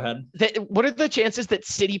 Jeff. Go ahead. What are the chances that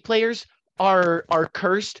City players are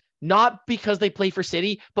cursed? Not because they play for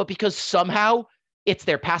City, but because somehow it's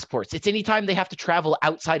their passports. It's anytime they have to travel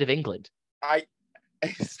outside of England.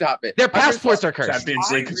 Stop it. Their passports are cursed.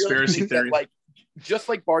 Champions League conspiracy theory. Just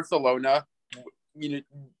like Barcelona,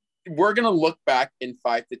 we're going to look back in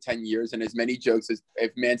 5 to 10 years, and as many jokes as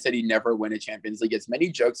if Man City never win a Champions League, as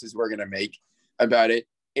many jokes as we're going to make about it,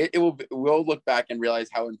 we'll look back and realize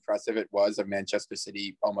how impressive it was of Manchester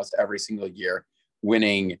City almost every single year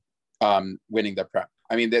winning the Prem.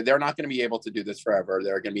 I mean, they're not going to be able to do this forever.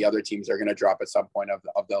 There are going to be other teams that are going to drop at some point of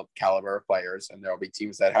the caliber of players, and there will be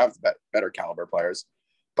teams that have better caliber players.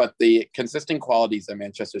 But the consistent qualities that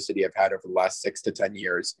Manchester City have had over the last 6 to 10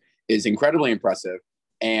 years is incredibly impressive.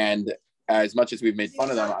 And as much as we've made fun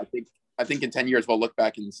of them, I think in 10 years we'll look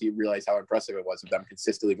back and realize how impressive it was of them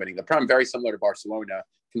consistently winning the Prem, very similar to Barcelona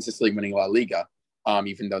consistently winning La Liga,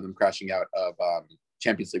 even though them crashing out of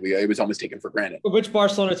Champions League, it was almost taken for granted. Which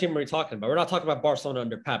Barcelona team are we talking about? We're not talking about Barcelona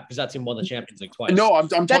under Pep, because that team won the Champions League twice. No, I'm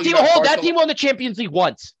talking that team won the Champions League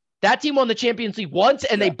once. That team won the Champions League once,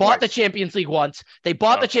 and they bought the Champions League once. They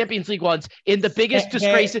bought the Champions League once in the biggest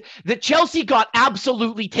disgrace. That Chelsea got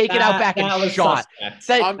absolutely taken out back and shot.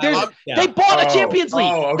 They bought a Champions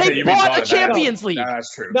League. They bought a Champions League.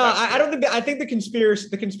 That's true. No, I don't think. I think the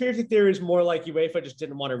conspiracy theory is more like UEFA just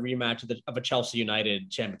didn't want a rematch of a Chelsea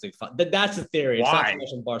United Champions League. That's the theory. Why?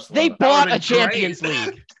 It's not Barcelona. They bought a Champions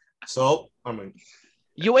League. So I mean,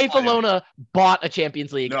 UEFA Lona bought a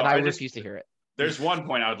Champions League, and I refuse to hear it. There's one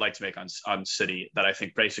point I would like to make on City that I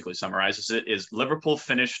think basically summarizes it, is Liverpool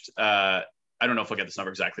finished, I don't know if I'll get this number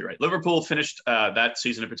exactly right. Liverpool finished that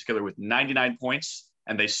season in particular with 99 points,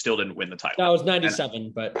 and they still didn't win the title. That was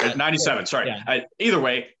 97, but 97, sorry. Yeah. Either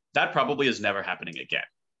way, that probably is never happening again.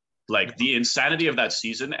 Like the insanity of that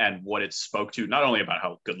season and what it spoke to, not only about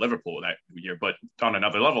how good Liverpool that year, but on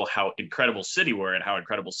another level, how incredible City were and how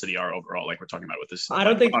incredible City are overall. Like we're talking about with this, I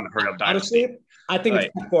don't think unheard of dynasty. Honestly, I think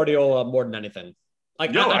it's Pep Guardiola more than anything.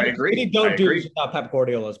 Like, no, I agree. City don't do this without Pep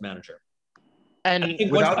Guardiola as manager. And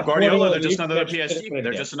without Guardiola, they're just another PSG.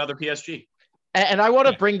 They're just another PSG. And I want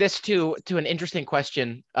to bring this to an interesting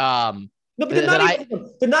question. No, but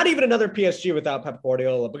they're not even another PSG without Pep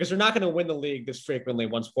Guardiola, because they're not going to win the league this frequently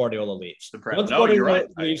once Guardiola leaves. Once Guardiola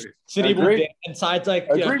leaves, City will get and sides like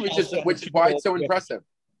which is why it's so impressive.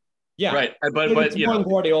 Yeah, right. But it's more on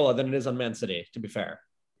Guardiola than it is on Man City, to be fair.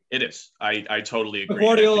 It is. I totally agree.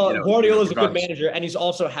 Guardiola's a good manager, and he's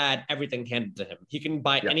also had everything handed to him. He can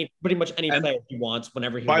buy pretty much any player he wants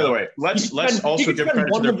whenever he wants. By the way, let's also give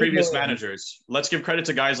credit to their previous managers. Let's give credit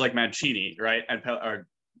to guys like Mancini, right? And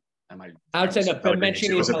I would say no,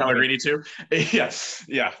 Mancini was it Pellegrini too?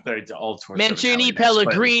 yeah. They're all Mancini,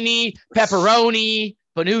 Pellegrini, Pepperoni,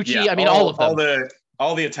 Bonucci. I mean, all of them.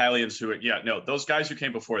 All the Italians those guys who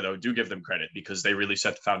came before, though, do give them credit because they really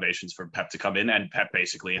set the foundations for Pep to come in, and Pep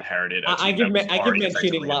basically inherited. I give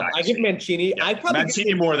Mancini love. I give Mancini. Yeah.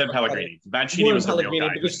 Mancini more than Pellegrini. Mancini was the real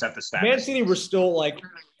guy who set the standard. Mancini were still like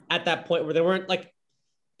at that point where they weren't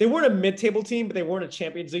a mid-table team, but they weren't a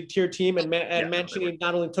Champions League tier team. And Mancini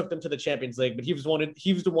not only took them to the Champions League, but he was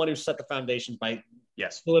the one who set the foundation by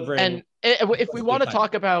delivering. And if we want to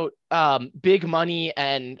talk about big money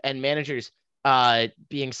and managers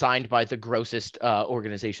being signed by the grossest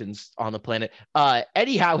organizations on the planet,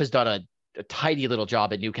 Eddie Howe has done a tidy little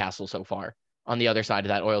job at Newcastle so far. On the other side of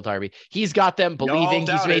that oil derby, he's got them believing.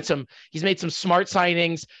 He's made some smart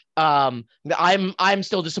signings. I'm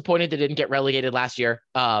still disappointed they didn't get relegated last year.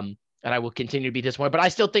 And I will continue to be disappointed, but I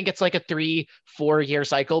still think it's like a 3-4 year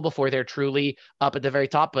cycle before they're truly up at the very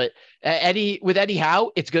top. But with Eddie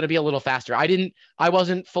Howe, it's going to be a little faster. I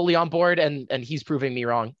wasn't fully on board, and he's proving me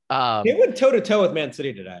wrong. They went toe to toe with Man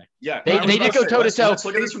City today. Yeah, they did go toe to toe. Let's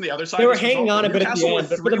look at this from the other side. They were hanging on a bit at the end,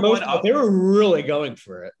 but for the most part, they were really going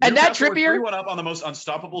for it. And that Trippier went up on the most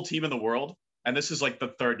unstoppable team in the world, and this is like the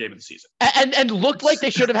third game of the season. And looked like they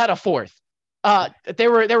should have had a fourth.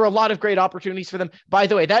 There were a lot of great opportunities for them. By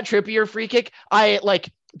the way, that Trippier free kick,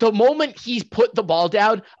 the moment he's put the ball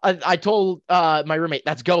down, I told my roommate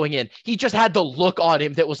that's going in. He just had the look on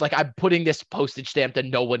him that was like, I'm putting this postage stamp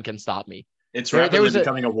and no one can stop me. It's rapidly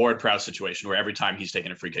becoming a Ward-Prowse situation where every time he's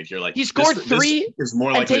taken a free kick, you're like, he scored three is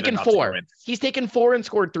more and taken 4. He's taken 4 and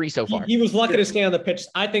scored 3 so far. He was lucky to stay on the pitch.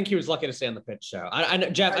 I think he was lucky to stay on the pitch. So I know,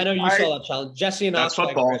 Jeff, I know you saw that challenge. Jesse and that's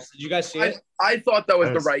football. Did you guys see it? I thought that was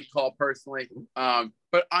the right call personally.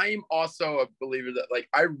 But I'm also a believer that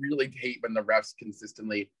I really hate when the refs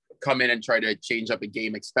consistently come in and try to change up a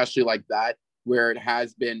game, especially like that, where it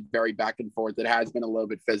has been very back and forth. It has been a little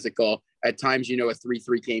bit physical. At times, a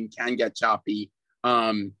 3-3 game can get choppy.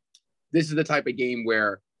 This is the type of game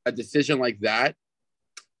where a decision like that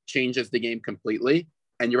changes the game completely,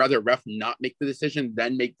 and you'd rather ref not make the decision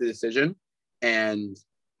than make the decision. And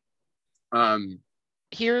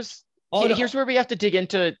here's where we have to dig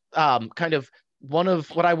into kind of one of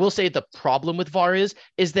what I will say the problem with VAR is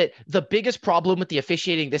that the biggest problem with the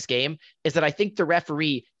officiating this game is that I think the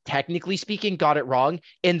referee, technically speaking, got it wrong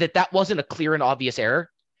in that wasn't a clear and obvious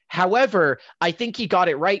error. However, I think he got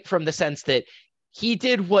it right from the sense that he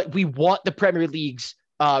did what we want the Premier League's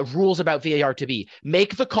rules about VAR to be.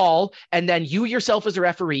 Make the call, and then you yourself as a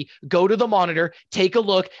referee go to the monitor, take a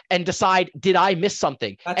look, and decide, did I miss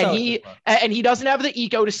something? And he doesn't have the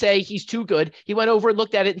ego to say he's too good. He went over and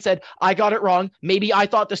looked at it and said, I got it wrong. Maybe I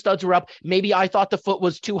thought the studs were up. Maybe I thought the foot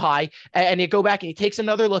was too high. And he go back and he takes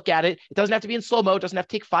another look at it. It doesn't have to be in slow-mo. It doesn't have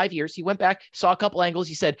to take 5 years. He went back, saw a couple angles.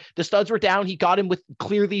 He said the studs were down. He got him with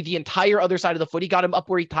clearly the entire other side of the foot. He got him up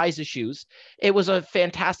where he ties his shoes. It was a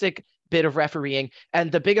fantastic bit of refereeing,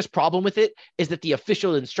 and the biggest problem with it is that the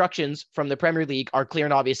official instructions from the Premier League are clear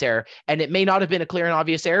and obvious error, and it may not have been a clear and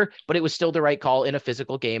obvious error, but it was still the right call in a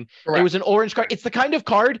physical game. Correct. It was an orange card. It's the kind of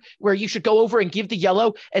card where you should go over and give the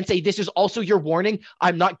yellow and say, this is also your warning.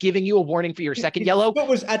 I'm not giving you a warning for your second yellow. It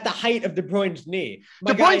was at the height of De Bruyne's knee.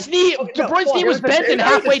 De Bruyne's knee was bent and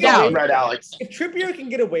halfway down. Red, Alex. If Trippier can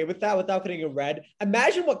get away with that without getting a red,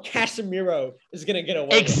 imagine what Casemiro is going to get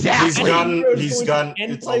away exactly. with. He's gone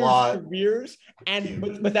it's a lot. Careers and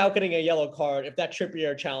without getting a yellow card, if that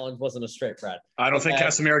Trippier challenge wasn't a straight red. I don't think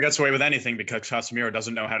Casemiro gets away with anything because Casemiro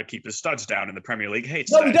doesn't know how to keep his studs down, and the Premier League hates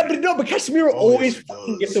that. But Casemiro always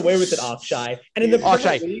gets away with it, Akshay. And in the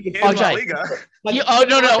Premier League,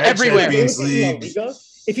 everywhere.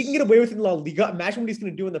 If he can get away with it in La Liga, imagine what he's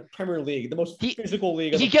going to do in the Premier League, the most physical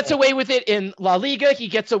league. He gets away with it in La Liga. He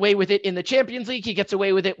gets away with it in the Champions League. He gets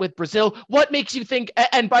away with it with Brazil. What makes you think?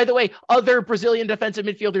 And by the way, other Brazilian defensive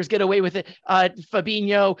midfielders get away with it.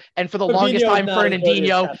 Fabinho, and for the longest time,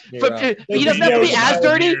 Fernandinho. He doesn't have to be as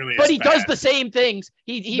dirty, but he does the same things.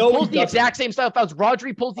 He pulls the exact same style of fouls.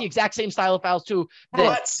 Rodri pulls the exact same style of fouls too.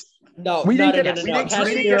 We didn't get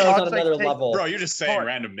Casemiro's on another level. Bro, you're just saying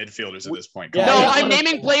random midfielders at this point. No, I'm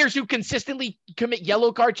naming players who consistently commit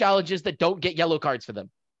yellow card challenges that don't get yellow cards for them.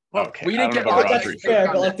 Okay, we didn't get that's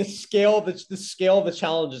fair, but the scale of the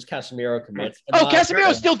challenges Casemiro commits.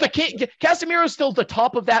 Casemiro's still the king. Casemiro's still the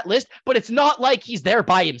top of that list, but it's not like he's there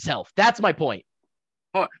by himself. That's my point.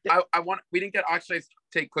 We didn't get Akshay's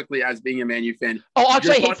take quickly as being a Man U fan. Oh,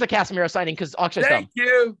 Akshay hates the Casemiro signing because Akshay's dumb.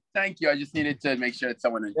 Thank you. I just needed to make sure that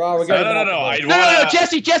someone. No. No,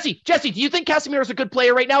 Jesse. Do you think Casemiro's a good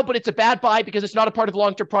player right now, but it's a bad buy because it's not a part of the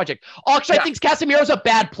long-term project? Akshay thinks Casemiro's a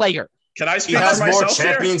bad player. Can I speak He has for more myself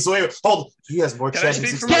Champions here? League. Hold, he has more Can I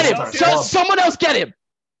Champions speak League. for Get him. myself? Someone else get him.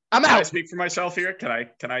 I'm Can I out. speak for myself here? Can I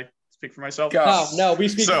speak for myself? Go. No, we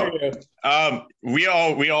speak for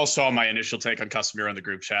you. We all saw my initial take on Casemiro in the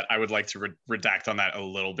group chat. I would like to redact on that a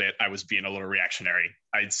little bit. I was being a little reactionary.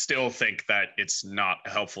 I still think that it's not a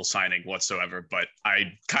helpful signing whatsoever, but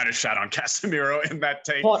I kind of shat on Casemiro in that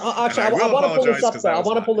take. Hold on, actually, I want to pull this up. I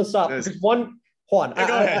want to pull this up. Because one, hold on. Go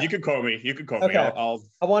ahead. You can quote me. Okay.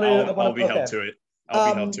 I'll be held to it.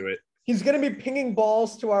 I'll be held to it. He's going to be pinging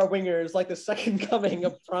balls to our wingers like the second coming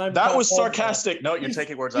of prime. That was sarcastic. No, you're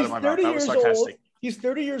taking words out of my mouth. That was sarcastic. He's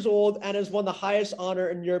 30 years old and has won the highest honor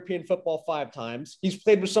in European football 5 times. He's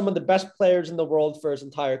played with some of the best players in the world for his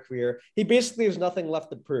entire career. He basically has nothing left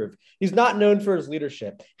to prove. He's not known for his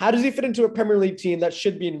leadership. How does he fit into a Premier League team that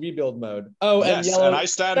should be in rebuild mode? Oh, yes, and I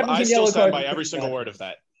still stand by every single word of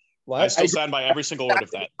that. What? I still stand by every single word of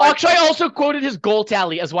that. Akshay also quoted his goal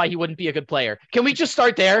tally as why he wouldn't be a good player. Can we just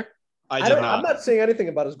start there? I'm not saying anything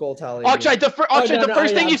about his goal tally. Akshay, the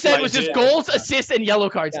first thing you said was his goals, assists, and yellow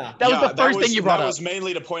cards. Yeah. That was the first thing you brought up. That was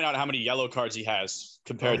mainly to point out how many yellow cards he has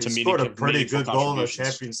compared to he scored a pretty good goal in the contributions.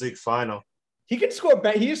 Champions League final. He can score.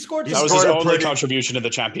 He scored. That was his only contribution in the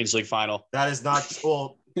Champions League final. That is not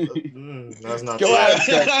well. That's not Go true.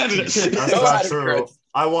 ahead, That's not true.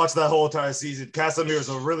 I watched that whole entire season. Casemiro is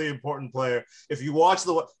a really important player. If you watch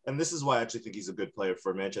and this is why I actually think he's a good player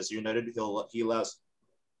for Manchester United. He allows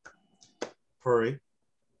Puri.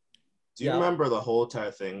 Do you remember the whole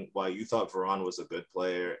entire thing? Why you thought Varane was a good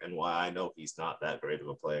player and why I know he's not that great of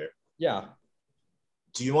a player? Yeah.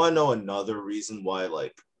 Do you want to know another reason why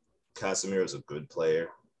Casemiro is a good player?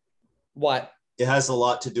 What? It has a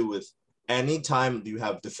lot to do with anytime you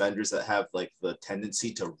have defenders that have the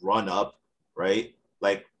tendency to run up, right?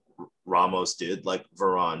 Like Ramos did, like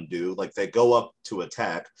Varane do, they go up to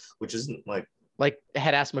attack, which isn't like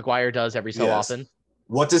head-ass Maguire does every so often.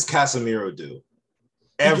 What does Casemiro do?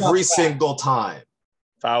 Every single time.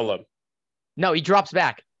 Foul him. No, he drops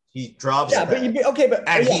back. He drops back. But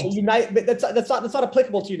United. But that's not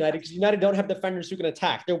applicable to United because United don't have defenders who can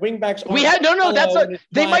attack. Their wingbacks.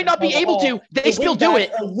 They might not be able to. They still do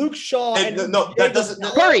it. Luke Shaw. That doesn't.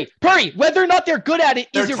 Puri. Whether or not they're good at it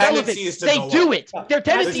is irrelevant. They do it. Their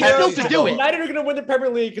tendency is still to do it. United are going to win the Premier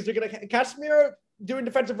League because they're going to Casemiro doing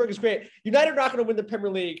defensive work is great. United are not going to win the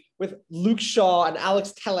Premier League with Luke Shaw and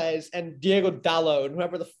Alex Telles and Diego Dallo and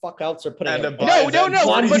whoever the fuck else are putting. No.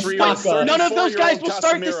 None of those guys will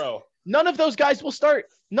start. None of those guys will start.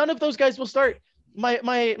 None of those guys will start.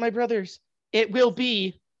 My brothers. It will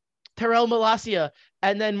be Terrell Malacia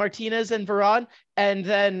and then Martinez and Varane and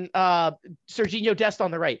then Serginho Dest on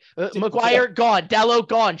the right. Maguire gone, Dallo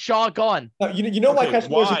gone, Shaw gone. You know why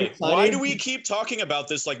Casemiro's a good signing? Why do we keep talking about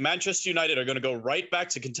this like Manchester United are going to go right back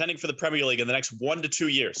to contending for the Premier League in the next 1 to 2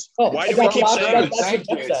 years? Why do we keep saying this?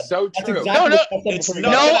 It's so true.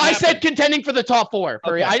 I said contending for the top 4.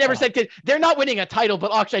 I never said they're not winning a title,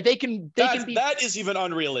 but Akshay, they can be. That is even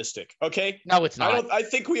unrealistic. Okay. No, it's not. I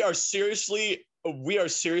think we are seriously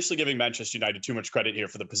giving Manchester United too much credit here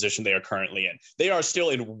for the position they are currently in. They are still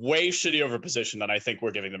in way shittier of a position than I think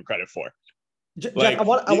we're giving them credit for. Jeff, I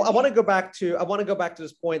want to go back to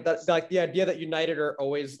this point that the idea that United are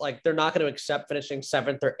always they're not going to accept finishing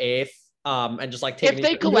 7th or 8th and just taking if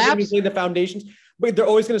they collapse the foundations, but they're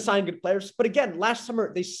always going to sign good players. But again, last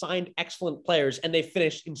summer they signed excellent players and they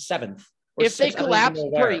finished in 7th. If they collapse,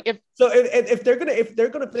 if they're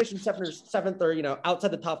gonna finish in 7th or outside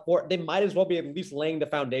the top 4, they might as well be at least laying the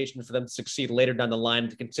foundation for them to succeed later down the line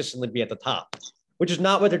to consistently be at the top, which is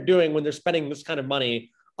not what they're doing when they're spending this kind of money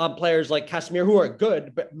on players like Casemiro who are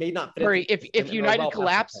good but may not finish. If United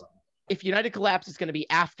collapse, it's going to be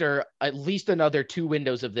after at least another 2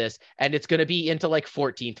 windows of this, and it's going to be into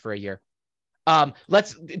 14th for a year.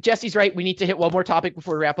 Jesse's right. We need to hit one more topic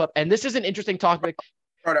before we wrap up, and this is an interesting topic.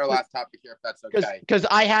 Start our last topic here, if that's okay. Because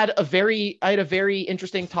I had a very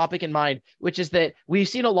interesting topic in mind, which is that we've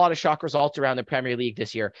seen a lot of shock results around the Premier League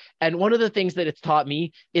this year. And one of the things that it's taught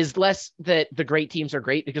me is less that the great teams are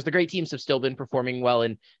great, because the great teams have still been performing well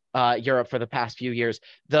in Europe for the past few years.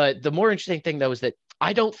 The more interesting thing, though, is that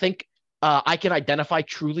I don't think I can identify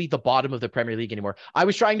truly the bottom of the Premier League anymore. I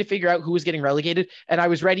was trying to figure out who was getting relegated, and I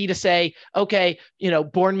was ready to say, okay,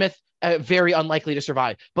 Bournemouth, very unlikely to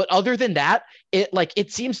survive. But other than that,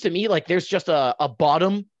 it seems to me like there's just a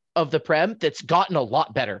bottom of the Prem that's gotten a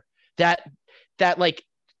lot better. That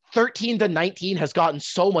 13-19 has gotten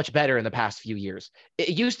so much better in the past few years. It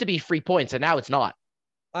used to be free points, and now it's not.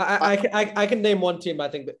 I can name one team I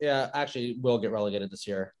think that actually will get relegated this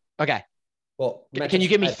year. Okay. Well, can you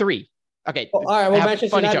give me three? Okay. Well, all right. Well,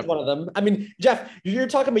 Manchester United's one of them. I mean, Jeff, you're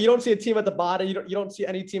talking about you don't see a team at the bottom. You don't see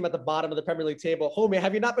any team at the bottom of the Premier League table. Homie,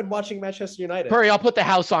 have you not been watching Manchester United? Perry, I'll put the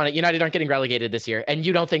house on it. United aren't getting relegated this year, and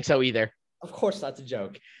you don't think so either. Of course, that's a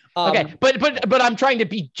joke. Okay, but I'm trying to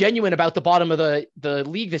be genuine about the bottom of the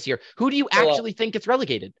league this year. Who do you actually think gets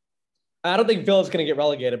relegated? I don't think Villa's going to get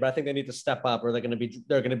relegated, but I think they need to step up, or they're going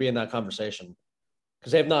to be in that conversation.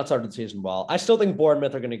 Because they have not started the season well. I still think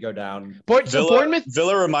Bournemouth are going to go down.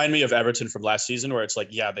 Villa remind me of Everton from last season, where it's like,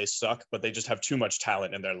 yeah, they suck, but they just have too much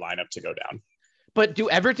talent in their lineup to go down. But do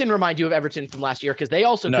Everton remind you of Everton from last year? Because they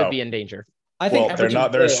also could be in danger. I think they're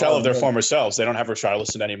not. They're a shell of their former selves. They don't have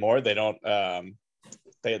Richarlison anymore. They don't.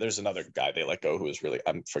 There's another guy they let go who is really,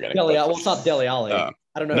 I'm forgetting. It's not Dele Alli. I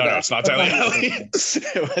don't know. No, it's not Dele Alli.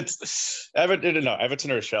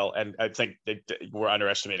 Everton or a shell. And I think we're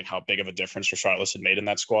underestimating how big of a difference Richarlison made in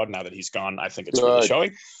that squad. Now that he's gone, I think it's really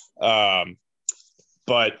showing.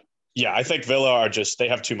 But yeah, I think Villa are they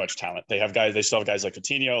have too much talent. They still have guys like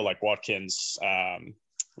Coutinho, like Watkins,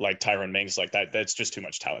 like Tyrone Mings, like that. That's just too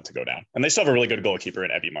much talent to go down. And they still have a really good goalkeeper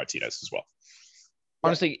in Evi Martinez as well.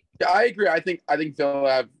 Honestly, yeah, I agree. I think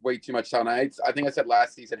Villa have way too much talent. I think I said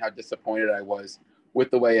last season how disappointed I was with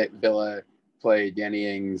the way Villa played. Danny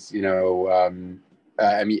Ings, Emi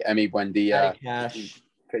Buendia,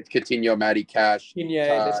 Coutinho, Matty Cash,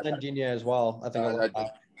 and Digne as well. I think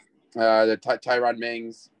Tyrone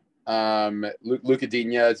Mings, Luca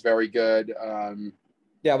Digne is very good.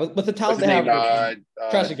 With the talent they have,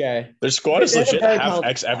 Trezeguet. Their squad is legit half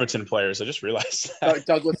ex-Everton players. I just realized that.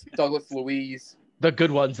 Douglas Luiz. The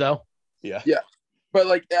good ones, though. Yeah. But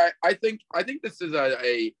I think this is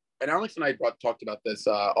and Alex and I talked about this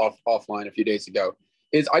offline a few days ago.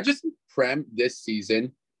 Is I just Prem this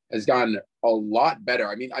season has gotten a lot better.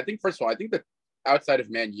 I mean, I think first of all, I think that outside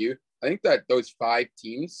of Man U, I think that those 5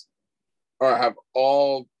 teams have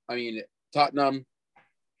all. I mean, Tottenham,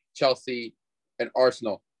 Chelsea, and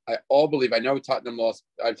Arsenal. I know Tottenham lost.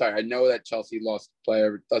 I'm sorry. I know that Chelsea lost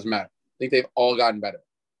player. Doesn't matter. I think they've all gotten better.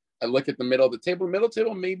 I look at the middle of the table. Middle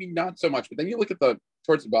table, maybe not so much. But then you look at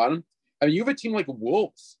towards the bottom. I mean, you have a team like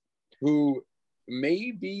Wolves, who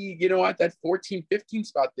may be, at that 14, 15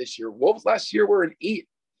 spot this year. Wolves last year were an 8.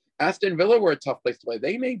 Aston Villa were a tough place to play.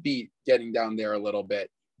 They may be getting down there a little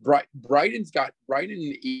bit. Brighton,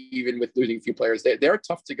 even with losing a few players, they're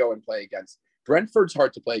tough to go and play against. Brentford's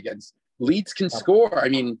hard to play against. Leeds can score. I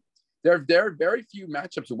mean, there are very few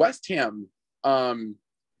matchups. West Ham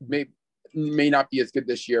may not be as good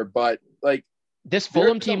this year, but this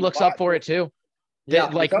Fulham team looks up for it too. Yeah,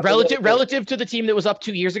 relative to the team that was up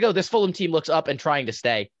 2 years ago, this Fulham team looks up and trying to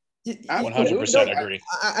stay. 100% agree.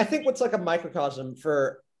 I think what's like a microcosm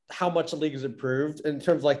for how much the league has improved in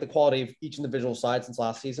terms of the quality of each individual side since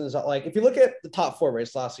last season is that if you look at the top 4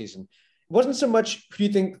 race last season, it wasn't so much who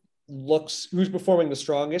you think who's performing the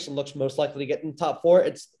strongest and looks most likely to get in the top 4.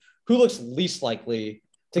 It's who looks least likely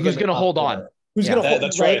to who's going to hold 4. on. Who's going to hold?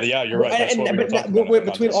 That's right. Yeah, you're right. And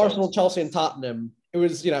between Arsenal, Chelsea, and Tottenham, it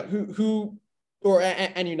was and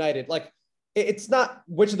United. It's not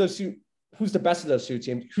which of those two. Who's the best of those 2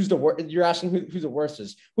 teams? Who's the worst? You're asking who the worst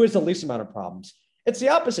is. Who has the least amount of problems? It's the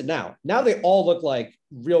opposite now. Now they all look like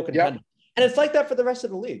real contenders. Yep. And it's like that for the rest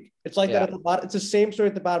of the league. It's like that at the bottom. It's the same story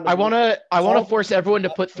at the bottom. I want to force everyone to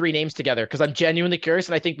put 3 names together because I'm genuinely curious,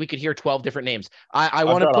 and I think we could hear 12 different names. I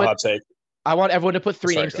want to put. Hot take. I want everyone to put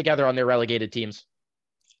 3 names together on their relegated teams.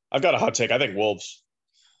 I've got a hot take. I think Wolves.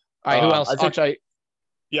 All right, who else?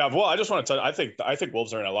 Yeah, well, I just want to tell you, I think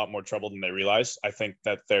Wolves are in a lot more trouble than they realize. I think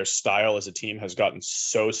that their style as a team has gotten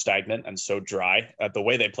so stagnant and so dry. The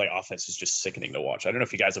way they play offense is just sickening to watch. I don't know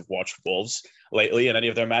if you guys have watched Wolves lately in any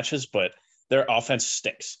of their matches, but their offense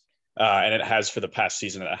stinks. And it has for the past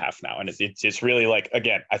season and a half now. And it's really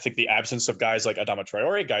again, I think the absence of guys like Adama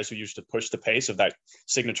Traore, guys who used to push the pace of that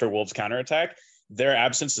signature Wolves counterattack, their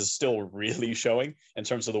absence is still really showing in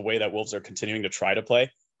terms of the way that Wolves are continuing to try to play.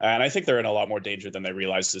 And I think they're in a lot more danger than they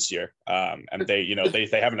realized this year. And they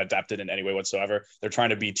haven't adapted in any way whatsoever. They're trying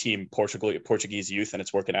to be team Portuguese youth, and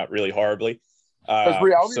it's working out really horribly. Does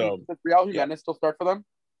Raul Jimenez still start for them?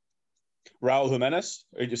 Raul Jimenez?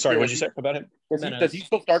 Sorry, what did you say about him? Does he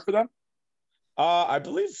still start for them? I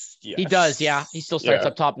believe yes. He does, yeah. He still starts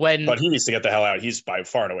up top when. But he needs to get the hell out. He's by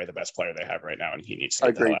far and away the best player they have right now, and he needs to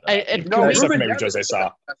get the hell out. And No, except Ruben maybe Neves Jose is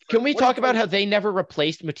Sa. Can we talk about how they never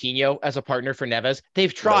replaced Moutinho as a partner for Neves?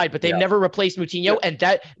 They've tried, but they've never replaced Moutinho. And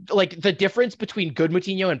that, like, the difference between good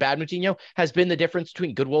Moutinho and bad Moutinho has been the difference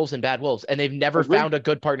between good Wolves and bad Wolves. And they've never found a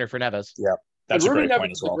good partner for Neves. Yeah, that's a Ruben great Neves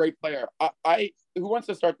point as is well. a great player. Who wants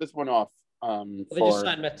to start this one off?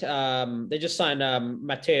 They just signed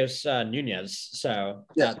Mateus Nunez. So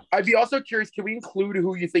yeah, I'd be also curious. Can we include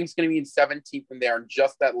who you think is going to be in 17th in there, and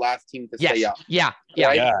just that last team to stay up? Yeah.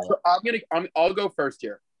 So I'll go first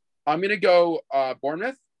here. I'm gonna go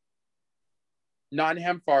Bournemouth,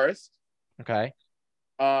 Nottingham Forest. Okay.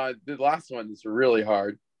 The last one is really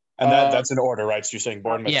hard. And that's in order, right? So you're saying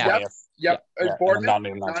Bournemouth. Yep. Bournemouth,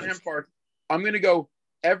 Nottingham Forest. I'm gonna go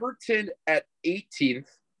Everton at 18th.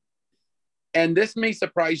 And this may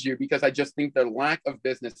surprise you because I just think their lack of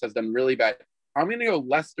business has done really bad. I'm going to go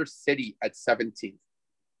Leicester City at 17th.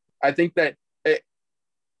 I think that they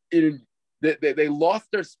lost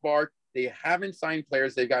their spark. They haven't signed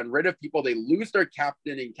players. They've gotten rid of people. They lose their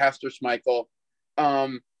captain in Castor Schmeichel.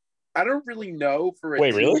 I don't really know for a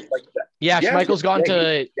Wait, team really? like that. Yeah, Schmeichel's gone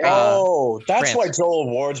to. That's France. why Joel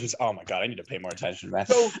Ward's was. Oh my god, I need to pay more attention, man.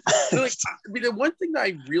 So the one thing that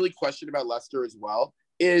I really question about Leicester as well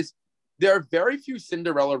is there are very few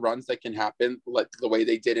Cinderella runs that can happen like the way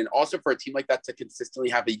they did. And also for a team like that to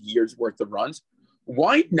consistently have a year's worth of runs,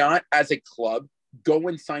 why not as a club go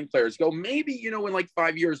and sign players? Go, maybe, in like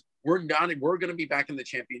 5 years, we're going to be back in the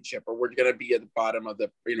championship, or we're going to be at the bottom of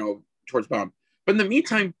the, towards bottom. But in the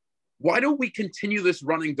meantime, why don't we continue this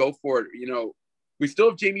run and go for it? We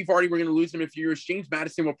still have Jamie Vardy. We're going to lose him in a few years. James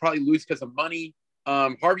Maddison will probably lose because of money.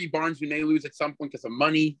 Harvey Barnes, we may lose at some point because of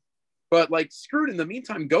money. But screw it. In the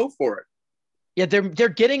meantime, go for it. Yeah, they're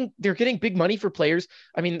getting big money for players.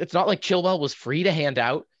 I mean, it's not like Chilwell was free to hand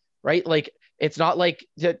out, right? Like, it's not like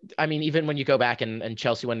that. I mean, even when you go back and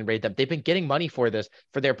Chelsea went and raided them, they've been getting money for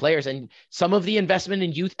their players. And some of the investment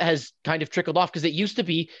in youth has kind of trickled off, because it used to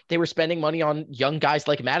be they were spending money on young guys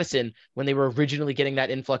like Maddison when they were originally getting that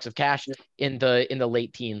influx of cash in the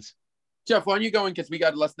late teens. Jeff, why don't you go in? Because we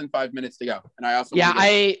got less than 5 minutes to go. And I also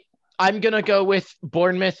I'm going to go with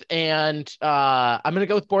Bournemouth, and I'm going to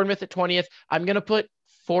go with Bournemouth at 20th. I'm going to put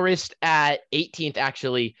Forest at 18th,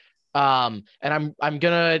 actually. And I'm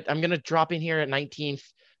going to drop in here at 19th.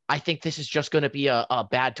 I think this is just going to be a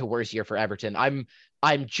bad to worse year for Everton. I'm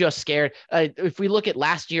just scared. If we look at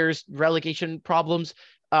last year's relegation problems,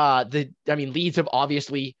 Leeds have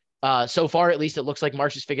obviously, so far, at least it looks like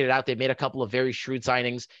Marsh has figured it out. They've made a couple of very shrewd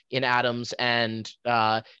signings in Adams and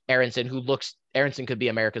Aronson, Aronson could be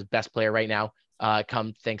America's best player right now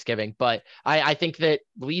come Thanksgiving. But I think that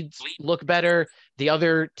Leeds look better. The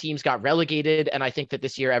other teams got relegated, and I think that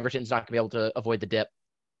this year Everton's not going to be able to avoid the dip.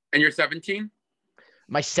 And you're 17?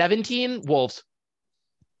 My 17, Wolves.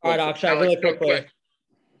 All right, Akshay, really quickly.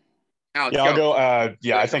 Alex, I'll go. I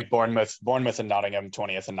think Bournemouth and Nottingham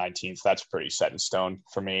 20th and 19th. That's pretty set in stone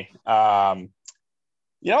for me.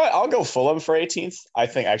 You know what? I'll go Fulham for 18th. I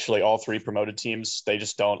think actually all three promoted teams, they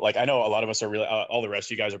just don't I know a lot of us are really, all the rest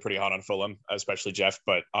of you guys are pretty hot on Fulham, especially Jeff,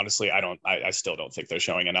 but honestly, I still don't think they're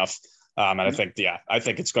showing enough. And I think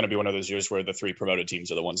it's going to be one of those years where the three promoted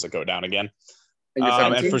teams are the ones that go down again.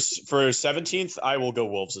 And for 17th, I will go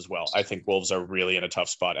Wolves as well. I think Wolves are really in a tough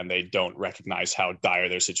spot, and they don't recognize how dire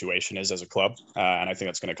their situation is as a club. And I think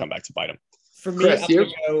that's going to come back to bite them. For me, Chris,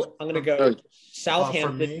 I'm gonna go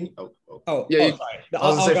Southampton. For me,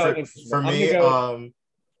 For me, all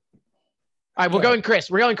right, we're going Chris.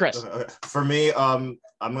 For me, I'm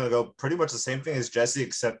gonna go pretty much the same thing as Jesse,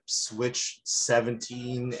 except switch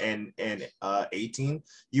 17 and 18.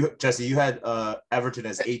 Jesse, you had Everton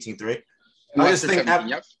as 18th, right? I just think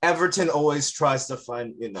Everton always tries to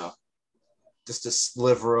find, just a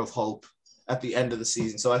sliver of hope at the end of the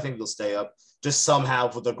season. So I think they'll stay up just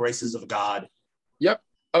somehow with the graces of God. Yep.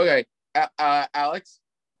 Okay. Alex?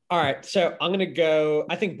 All right. So I'm going to go,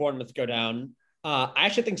 I think Bournemouth go down. I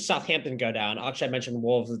actually think Southampton go down. Actually, I mentioned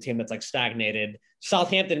Wolves, the team that's stagnated.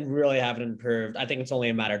 Southampton really haven't improved. I think it's only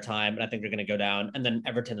a matter of time, and I think they're going to go down. And then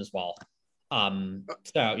Everton as well.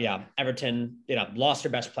 So yeah, Everton, lost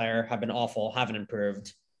their best player, have been awful, haven't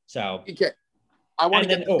improved. So okay. I want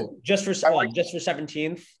to just for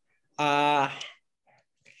 17th.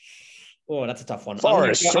 That's a tough one.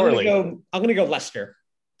 Forest, surely. I'm gonna go Leicester.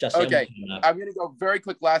 Okay. I'm gonna go very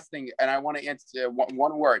quick last thing, and I want to answer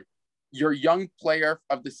one word. Your young player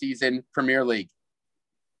of the season, Premier League.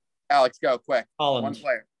 Alex, go quick. Haaland. One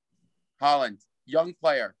player. Haaland. Young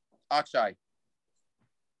player. Akshay.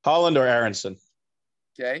 Haaland or Aronson.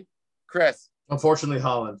 Okay. Chris. Unfortunately,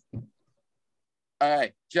 Haaland. All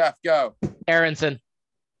right, Jeff, go. Aronson.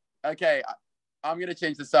 Okay, I'm going to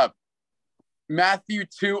change this up. Matthew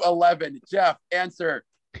 2:11. Jeff, answer.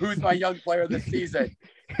 Who's my young player this season?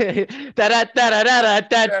 Saliba.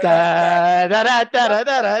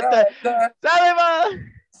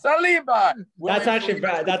 That's actually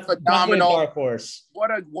bad. That's phenomenal. definitely a dark horse.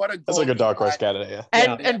 What a That's like a dark horse candidate.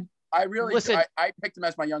 Yeah. And I really listen, I picked him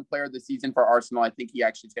as my young player this season for Arsenal. I think he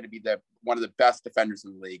actually is going to be one of the best defenders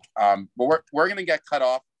in the league. But we're going to get cut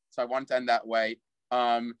off, so I wanted to end that way.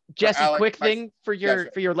 Jesse, quick thing for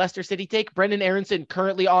your Leicester City take. Brendan Aronson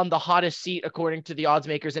currently on the hottest seat according to the odds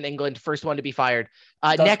makers in England, first one to be fired.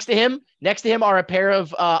 Next to him are a pair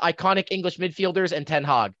of iconic English midfielders and Ten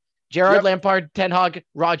Hag. Gerrard, Lampard, Ten Hag,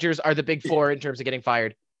 Rodgers are the big four in terms of getting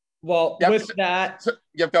fired. Well, with that,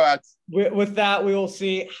 go ahead. With that, we will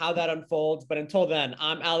see how that unfolds. But until then,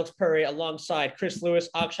 I'm Alex Perry alongside Chris Lewis,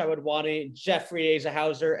 Akshay Wadwani, Jeffrey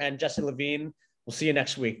Azahauser, and Jesse Levine. We'll see you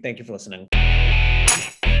next week. Thank you for listening.